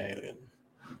Cantina alien,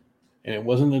 and it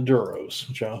wasn't a Duros,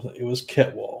 it was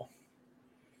Ketwall,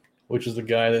 which is the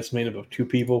guy that's made up of 2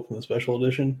 people from the special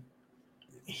edition.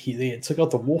 They took out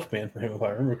the Wolfman for him, if I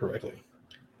remember correctly.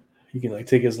 You can like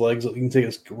take his legs, you can take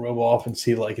his robe off and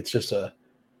see like it's just a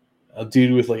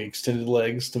dude with like extended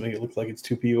legs to make it look like it's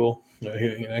 2 people. He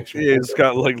can actually Yeah, hold it's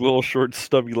got like little short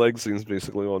stubby legs. He's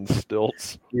basically on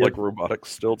stilts, Yep. like robotic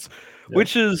stilts, Yep.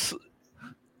 which is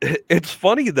it's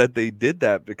funny that they did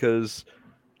that because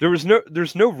there's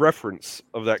no reference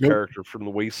of that Nope. character from the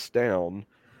waist down,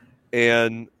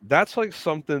 and that's like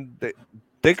something that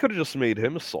they could have just made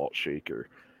him a salt shaker.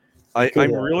 They could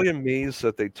I'm have. really amazed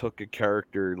that they took a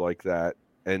character like that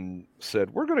and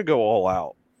said we're going to go all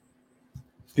out.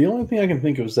 The only thing I can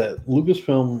think of is that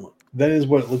Lucasfilm, that is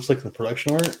what it looks like in the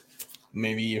production art,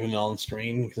 maybe even on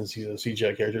screen since he's a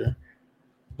CGI character.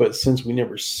 But since we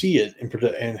never see it and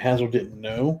Hasbro didn't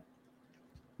know,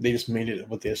 They just made it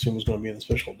what they assumed was going to be in the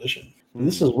special edition. And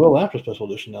this Hmm. is well after special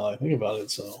edition now I think about it,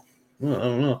 so I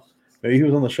don't know. Maybe he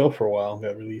was on the shelf for a while and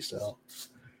got released out.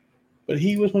 But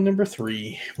he was my number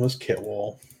 3, was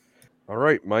Kitwall. All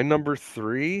right, my number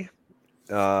 3,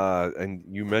 and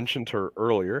you mentioned her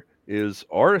earlier, is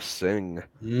Aura Singh.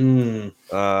 Mm.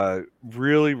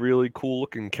 Really, really cool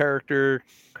looking character.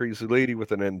 Crazy lady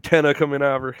with an antenna coming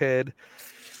out of her head.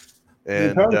 Did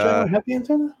And Power General have the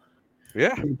antenna?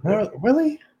 yeah.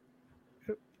 Really?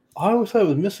 I always thought it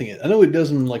was missing it. I know it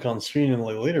doesn't like on screen in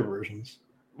like later versions.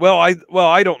 Well,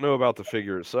 I don't know about the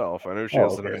figure itself. I know she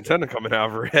has an Okay. antenna coming out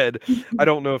of her head. I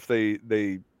don't know if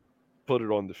they put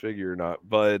it on the figure or not.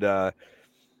 But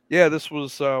yeah, this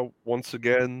was once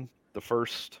again the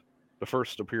first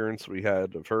appearance we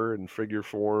had of her in figure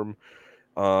form.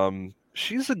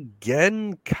 She's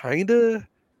again kind of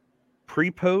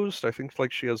pre-posed. I think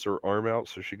like she has her arm out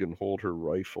so she can hold her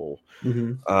rifle.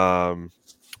 Mm-hmm.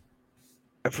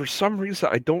 And for some reason,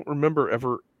 I don't remember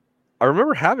ever. I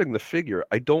remember having the figure.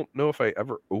 I don't know if I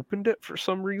ever opened it for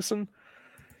some reason.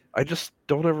 I just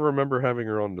don't ever remember having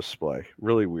her on display.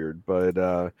 Really weird, but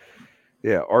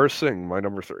yeah, R. Singh, my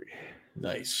number 3.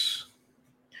 Nice.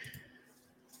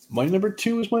 My number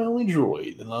 2 is my only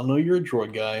droid, and I know you're a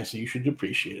droid guy, so you should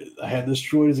appreciate it. I had this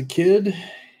droid as a kid.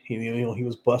 He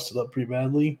was busted up pretty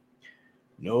badly.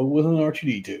 No, it wasn't an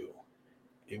R2D2.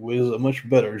 It was a much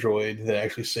better droid that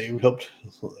actually helped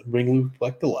bring Luke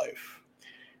back to life.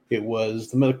 It was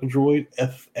the medical droid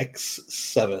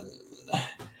FX7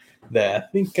 that I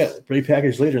think got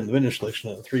repackaged later in the vintage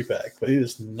collection in a 3-pack, but it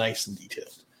is nice and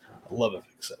detailed. I love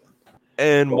FX7.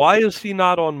 And why is he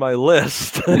not on my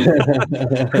list?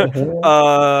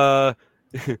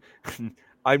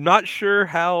 I'm not sure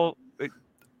how.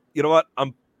 You know what?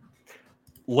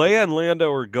 Leia and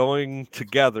Lando are going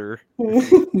together.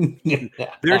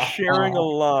 They're sharing a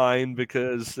line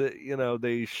because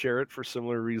they share it for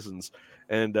similar reasons.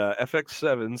 And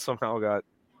FX7 somehow got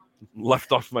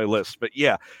left off my list. But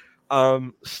yeah,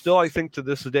 still, I think to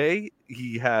this day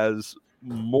he has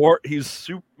more. He's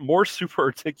more super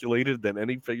articulated than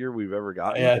any figure we've ever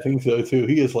gotten. Yeah, I think so too.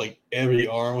 He is like every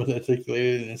arm was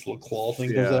articulated, and his little claw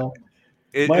thing comes out.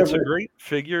 It's a great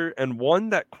figure, and one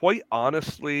that, quite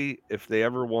honestly, if they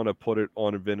ever want to put it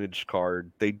on a vintage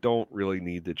card, they don't really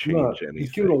need to change anything.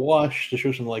 Just give it a wash to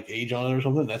show some like age on it or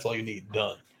something. That's all you need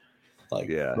done. Like,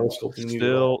 yeah, no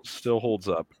sculpting still holds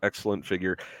up. Excellent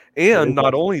figure, and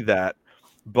not only that,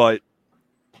 but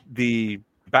the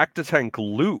back to tank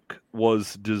Luke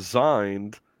was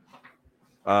designed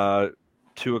to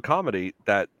accommodate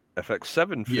that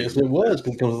FX7 figure. Yes, it was,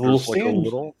 because it comes with a little stand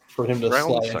for him to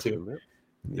slide into.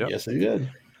 Yep. Yes, it did.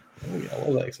 Oh yeah, I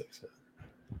love that FX7.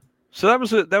 So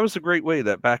that was a great way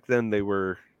that back then they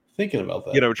were thinking about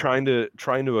that.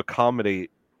 Trying to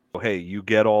accommodate. Hey, you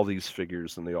get all these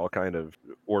figures, and they all kind of,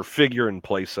 or figure and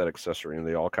playset accessory, and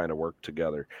they all kind of work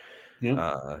together.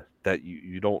 Yeah. That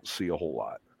you don't see a whole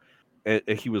lot. And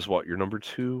he was what, your number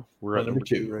 2? We're at number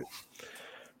 2, right?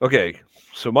 Okay,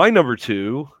 so my number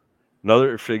 2,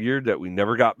 another figure that we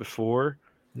never got before,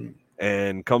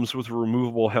 and comes with a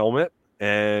removable helmet,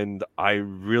 and I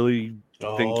really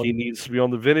think he needs to be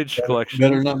on the vintage collection.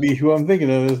 Better not be who I'm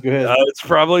thinking of. Go ahead. It's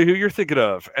probably who you're thinking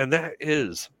of, and that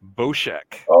is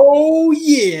Boshek. Oh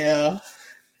yeah.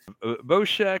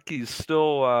 Boshek, he's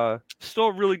still a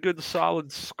really good, solid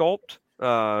sculpt,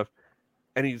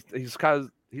 and he's got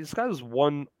his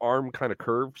one arm kind of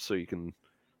curved, so you can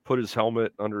put his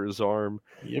helmet under his arm.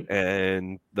 Yep.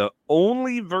 And the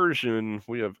only version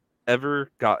we have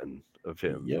ever gotten of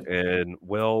him, and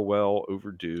well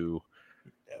overdue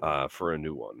for a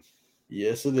new one.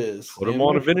 Yes, it is. Put him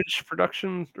on a vintage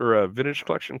production or a vintage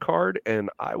collection card, and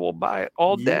I will buy it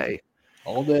all day.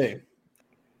 All day.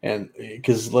 And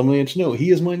because let me let you know,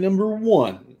 he is my number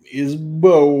 1. Is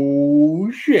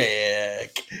Boshek.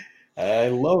 I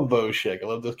love Boshek. I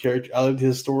love this character. I loved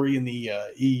his story in the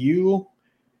EU.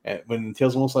 And when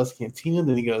Tales of Mos Cantina,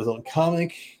 then he got his own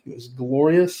comic. It was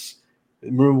glorious.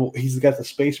 Remember, he's got the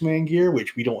spaceman gear,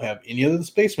 which we don't have any other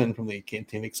spacemen from the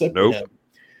Cantina except him.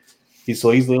 He's the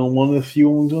only one of the few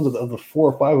ones of the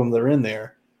 4 or 5 of them that are in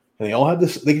there. And they all have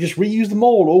this. They can just reuse the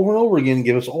mold over and over again and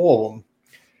give us all of them.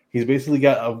 He's basically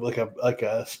got a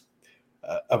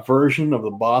version of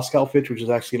the Bosk outfit, which is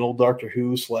actually an old Doctor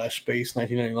Who / Space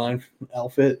 1999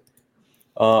 outfit.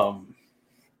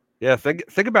 Yeah,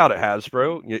 think about it,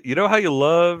 Hasbro. You know how you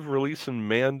love releasing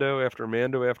Mando after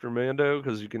Mando after Mando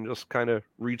because you can just kind of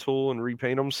retool and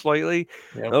repaint them slightly.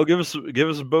 Yep. They'll give us a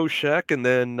Boshek and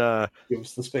then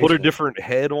put a different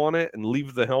head on it and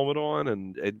leave the helmet on,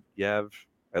 and you have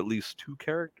at least 2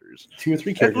 characters. 2 or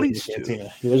 3 characters in the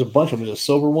Cantina. There's a bunch of them. There's a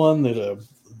silver one. There's a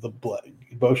the black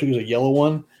Boschik is a yellow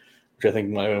one, which I think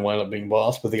might have wind up being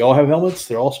boss. But they all have helmets.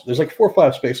 There's like 4 or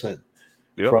 5 spacemen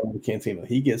from the cantina.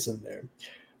 He gets in there.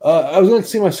 I was going to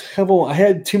see my couple. I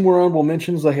had 2 more honorable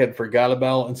mentions I had forgot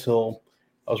about until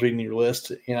I was reading your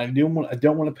list, and I don't want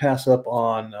to pass up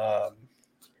on.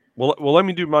 Well, let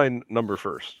me do my number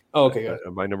first. Oh, okay,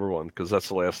 my number 1, because that's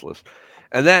the last list,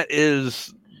 and that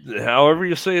is, however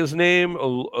you say his name,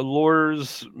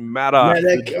 Allures Maddox,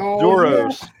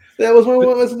 Doros. Yeah.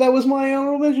 That was my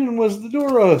honorable mention, was the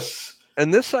Doros.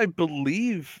 And this, I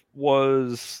believe,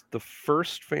 was the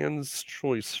first Fans'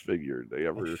 Choice figure they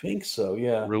ever, I think so,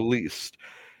 yeah, released,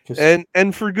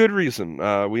 and for good reason.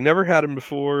 We never had him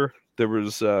before. There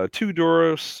was 2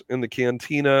 Doros in the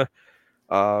cantina,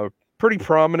 pretty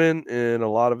prominent in a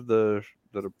lot of the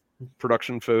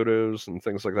production photos and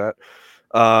things like that.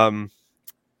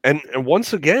 And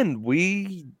once again,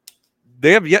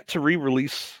 they have yet to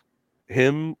re-release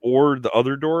him or the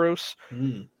other Doros.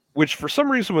 Which, for some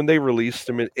reason, when they released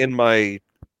him, in my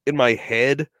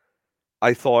head,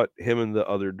 I thought him and the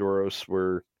other Doros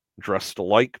were dressed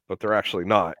alike, but they're actually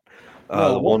not.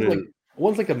 No,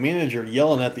 one's like a manager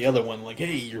yelling at the other one, like,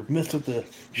 "Hey, you're missing the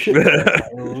shit."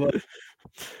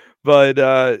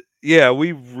 But yeah,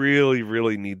 we really,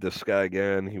 really need this guy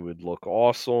again. He would look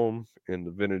awesome in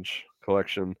the vintage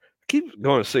collection. I keep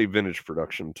going to say vintage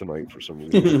production tonight for some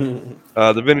reason.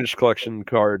 The vintage collection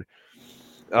card.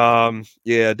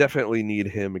 Yeah, definitely need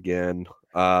him again.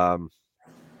 I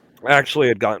actually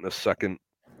had gotten a second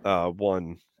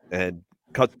one and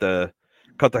cut the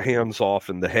hands off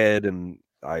and the head, and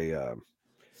I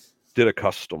did a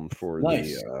custom for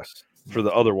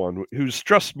the other one, who's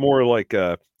dressed more like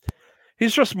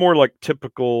he's dressed more like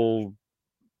typical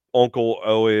Uncle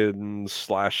Owen /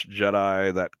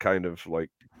 Jedi, that kind of like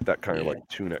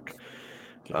tunic.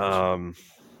 But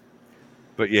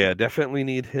yeah, definitely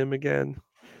need him again.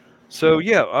 So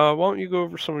yeah, why don't you go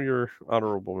over some of your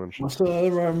honorable mentions? So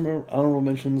other honorable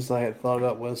mentions I had thought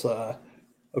about was, of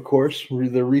course,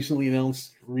 the recently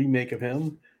announced remake of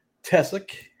him,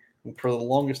 Tessic. For the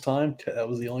longest time, that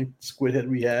was the only squid head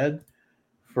we had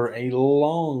for a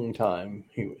long time.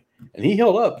 He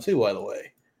held up too, by the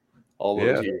way, all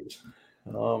those years.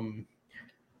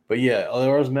 But yeah,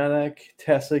 there was Maddox,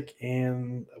 Tessic,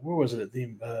 and where was it?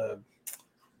 The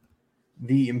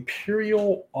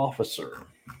Imperial Officer.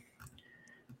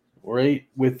 Right,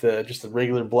 with just a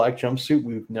regular black jumpsuit.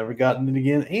 We've never gotten it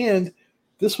again. And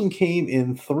this one came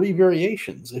in 3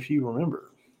 variations, if you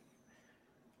remember.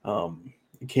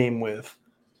 It came with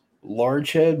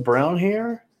large head brown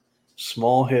hair,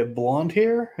 small head blonde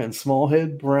hair, and small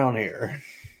head brown hair.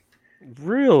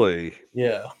 Really?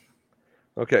 Yeah.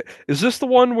 Okay. Is this the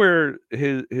one where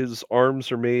his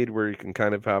arms are made where you can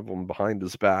kind of have them behind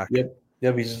his back? Yep.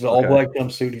 Yep. He's just all black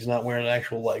jumpsuit. He's not wearing an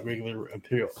actual regular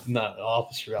Imperial, not an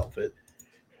officer outfit.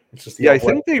 It's just I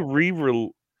think they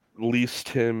re-released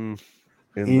him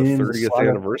in the 30th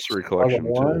anniversary collection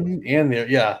too. And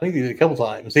I think they did a couple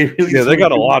times. They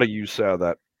got a lot of use out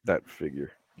of that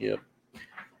figure. Yep.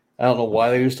 I don't know why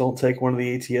they just don't take one of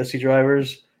the ATSC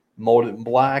drivers, mold it in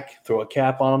black, throw a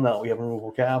cap on them. Now we have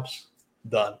removable caps.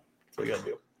 Done. That's what we got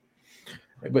to do.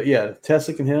 But yeah,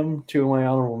 Tessic and him, 2 of my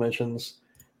honorable mentions.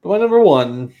 But my number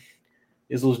 1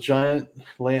 is those giant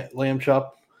lamb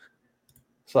chop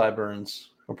sideburns,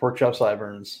 or pork chop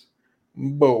sideburns.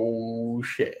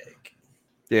 Boshek.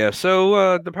 Yeah,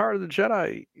 so the Power of the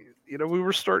Jedi, we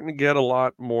were starting to get a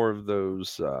lot more of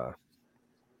those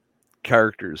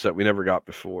characters that we never got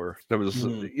before. That was,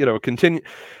 continue.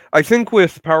 I think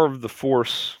with Power of the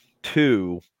Force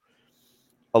 2,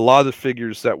 a lot of the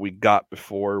figures that we got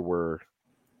before were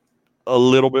a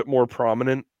little bit more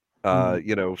prominent. So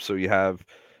you have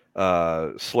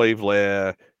Slave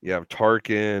Leia, you have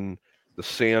Tarkin, the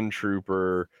Sand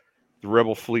Trooper, the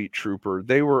Rebel Fleet Trooper.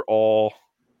 They were all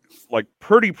like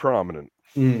pretty prominent.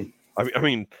 I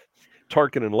mean,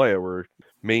 Tarkin and Leia were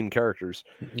main characters.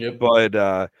 Yep.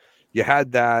 But you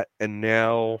had that, and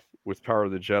now with Power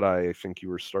of the Jedi, I think you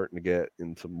were starting to get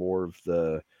into more of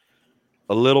a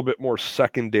little bit more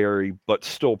secondary, but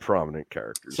still prominent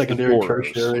characters. Secondary,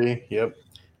 tertiary. Yep.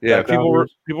 Yeah, people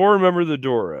remember the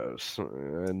Doros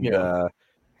and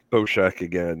Boshek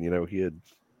again. He had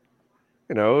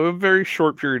a very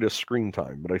short period of screen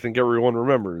time, but I think everyone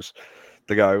remembers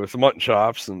the guy with the mutton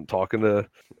chops and talking to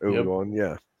Obi-Wan. Yep.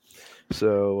 Yeah.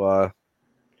 So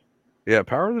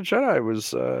Power of the Jedi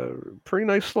was a pretty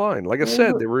nice line. Like I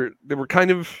said, they were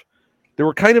kind of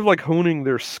like honing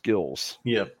their skills.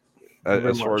 Yep.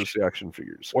 As far as the action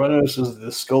figures. What I noticed is the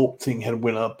sculpting had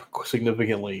went up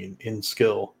significantly in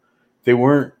skill. They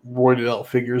weren't roided out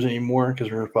figures anymore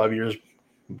because we're 5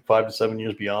 to 7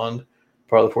 years beyond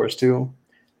Part of the Force 2,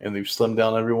 and they've slimmed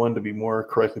down everyone to be more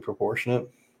correctly proportionate.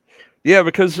 Yeah,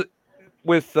 because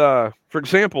with, for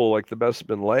example, like the Best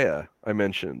Been Leia I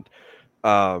mentioned,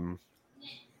 I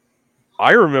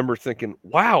remember thinking,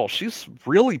 wow, she's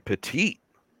really petite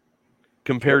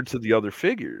compared to the other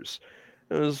figures.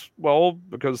 It was, well,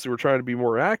 because they were trying to be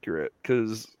more accurate,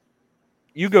 because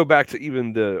you go back to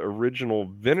even the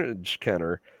original vintage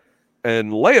Kenner,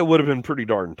 and Leia would have been pretty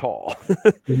darn tall.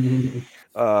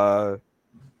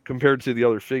 Compared to the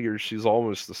other figures, she's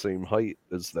almost the same height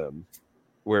as them.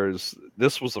 Whereas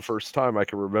this was the first time I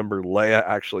can remember Leia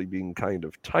actually being kind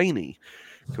of tiny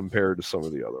compared to some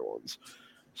of the other ones.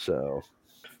 So,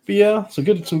 but yeah, some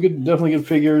good, definitely good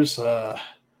figures. I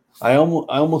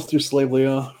almost threw Slave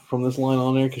Leia from this line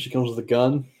on there because she comes with a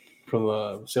gun from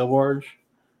the sail barge,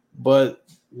 but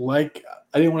like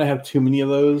I didn't want to have too many of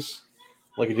those,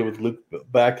 like I did with Luke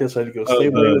Backus. I had to go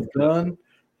Slave Leia with gun.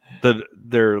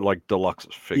 They're like deluxe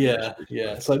figures.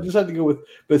 Yeah. So I just had to go with,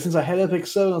 but since I had Epic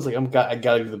 7, I was like, I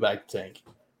gotta do the back to tank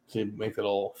to make that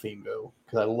all theme go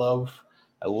because I love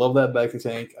that back to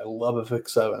tank. I love Epic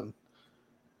 7.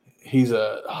 He's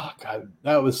God,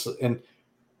 that was and.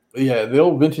 Yeah, the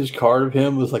old vintage card of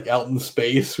him was like out in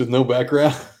space with no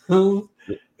background.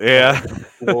 Yeah.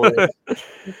 Yeah,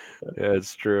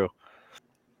 it's true.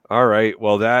 All right.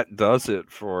 Well, that does it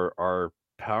for our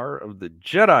Power of the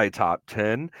Jedi top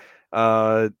 10.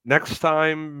 Next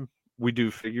time we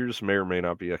do figures, may or may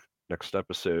not be a next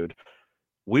episode,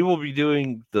 we will be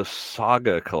doing the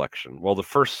Saga collection. Well, the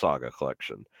first Saga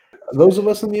collection. Those of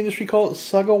us in the industry call it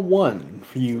Saga 1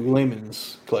 for you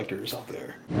layman's collectors out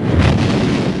there.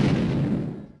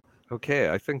 Okay,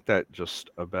 I think that just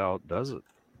about does it.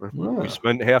 Yeah. We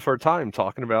spent half our time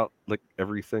talking about like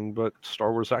everything but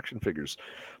Star Wars action figures.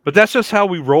 But that's just how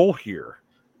we roll here.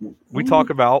 We talk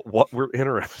about what we're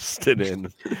interested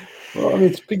in. Well, I mean,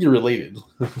 it's figure related.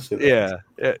 Yeah,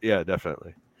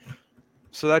 definitely.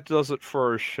 So that does it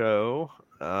for our show.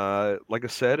 Like I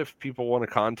said, if people want to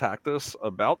contact us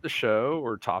about the show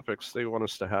or topics they want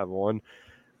us to have on,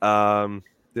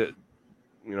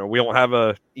 we don't have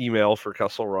a email for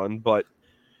Kessel Run, but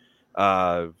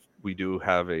we do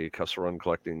have a Kessel Run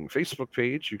Collecting Facebook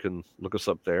page. You can look us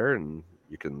up there and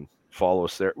you can follow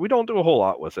us there. We don't do a whole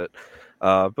lot with it,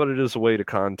 but it is a way to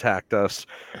contact us.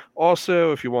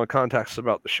 Also, if you want to contact us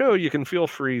about the show, you can feel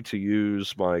free to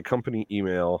use my company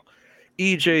email,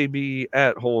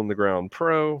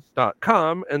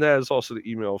 ejb@holeinthegroundpro.com, and that is also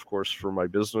the email, of course, for my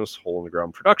business, Hole in the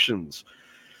Ground Productions,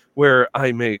 where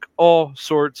I make all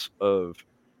sorts of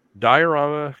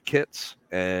diorama kits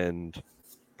and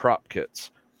prop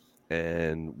kits,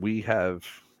 and we have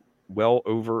well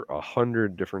over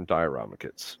 100 different diorama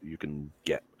kits you can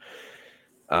get.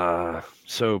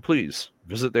 So please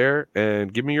visit there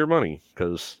and give me your money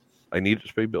because I need it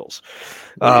to pay bills.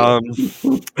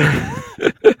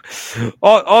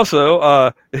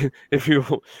 Also, if you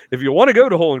want to go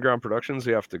to Hole in the Ground Productions,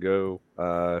 you have to go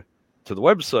to the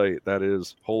website. That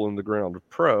is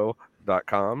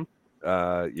holeinthegroundpro.com.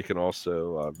 You can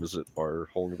also visit our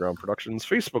Hole in the Ground Productions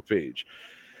Facebook page,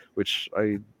 which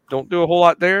I don't do a whole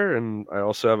lot there, and I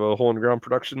also have a Hole in the Ground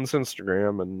Productions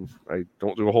Instagram, and I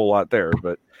don't do a whole lot there,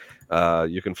 but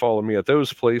you can follow me at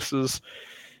those places.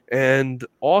 And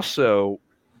also,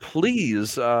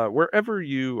 please, wherever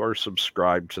you are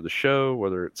subscribed to the show,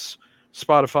 whether it's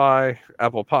Spotify,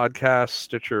 Apple Podcasts,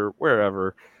 Stitcher,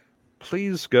 wherever,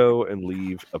 please go and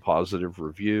leave a positive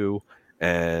review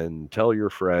and tell your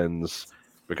friends,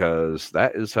 because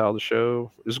that is how the show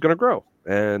is going to grow.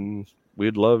 And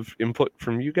we'd love input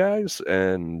from you guys,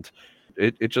 and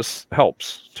it just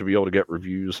helps to be able to get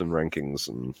reviews and rankings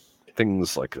and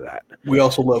things like that. We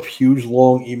also love huge,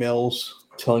 long emails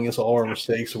telling us all our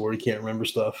mistakes or where we can't remember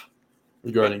stuff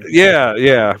regarding. Yeah.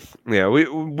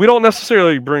 We don't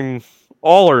necessarily bring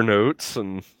all our notes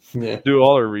and do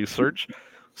all our research.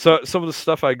 So some of the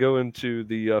stuff I go into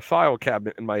the file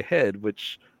cabinet in my head,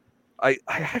 which I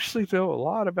actually know a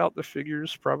lot about the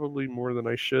figures, probably more than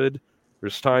I should.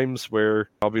 There's times where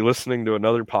I'll be listening to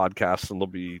another podcast and they'll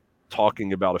be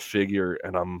talking about a figure,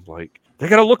 and I'm like, they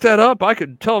got to look that up. I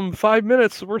could tell them 5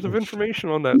 minutes worth of information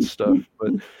on that stuff.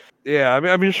 But yeah,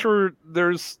 I mean, sure,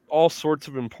 there's all sorts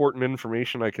of important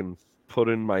information I can put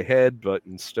in my head, but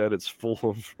instead it's full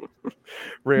of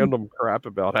random crap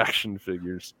about action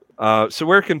figures. So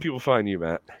where can people find you,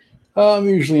 Matt? I'm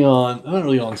not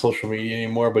really on social media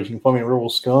anymore, but you can find me at Rebel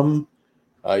Scum.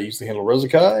 I use the handle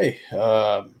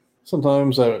Rezakai.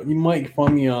 Sometimes you might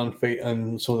find me on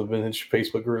some of the vintage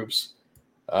Facebook groups,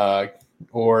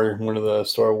 or one of the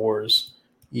Star Wars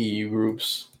EU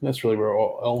groups. That's really where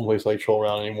all the place I troll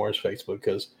around anymore is Facebook,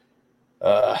 because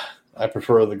I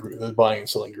prefer the buying and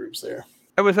selling groups there.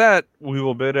 And with that, we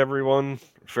will bid everyone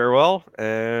farewell,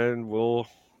 and we'll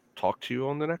talk to you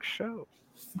on the next show.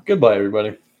 Goodbye,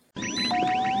 everybody.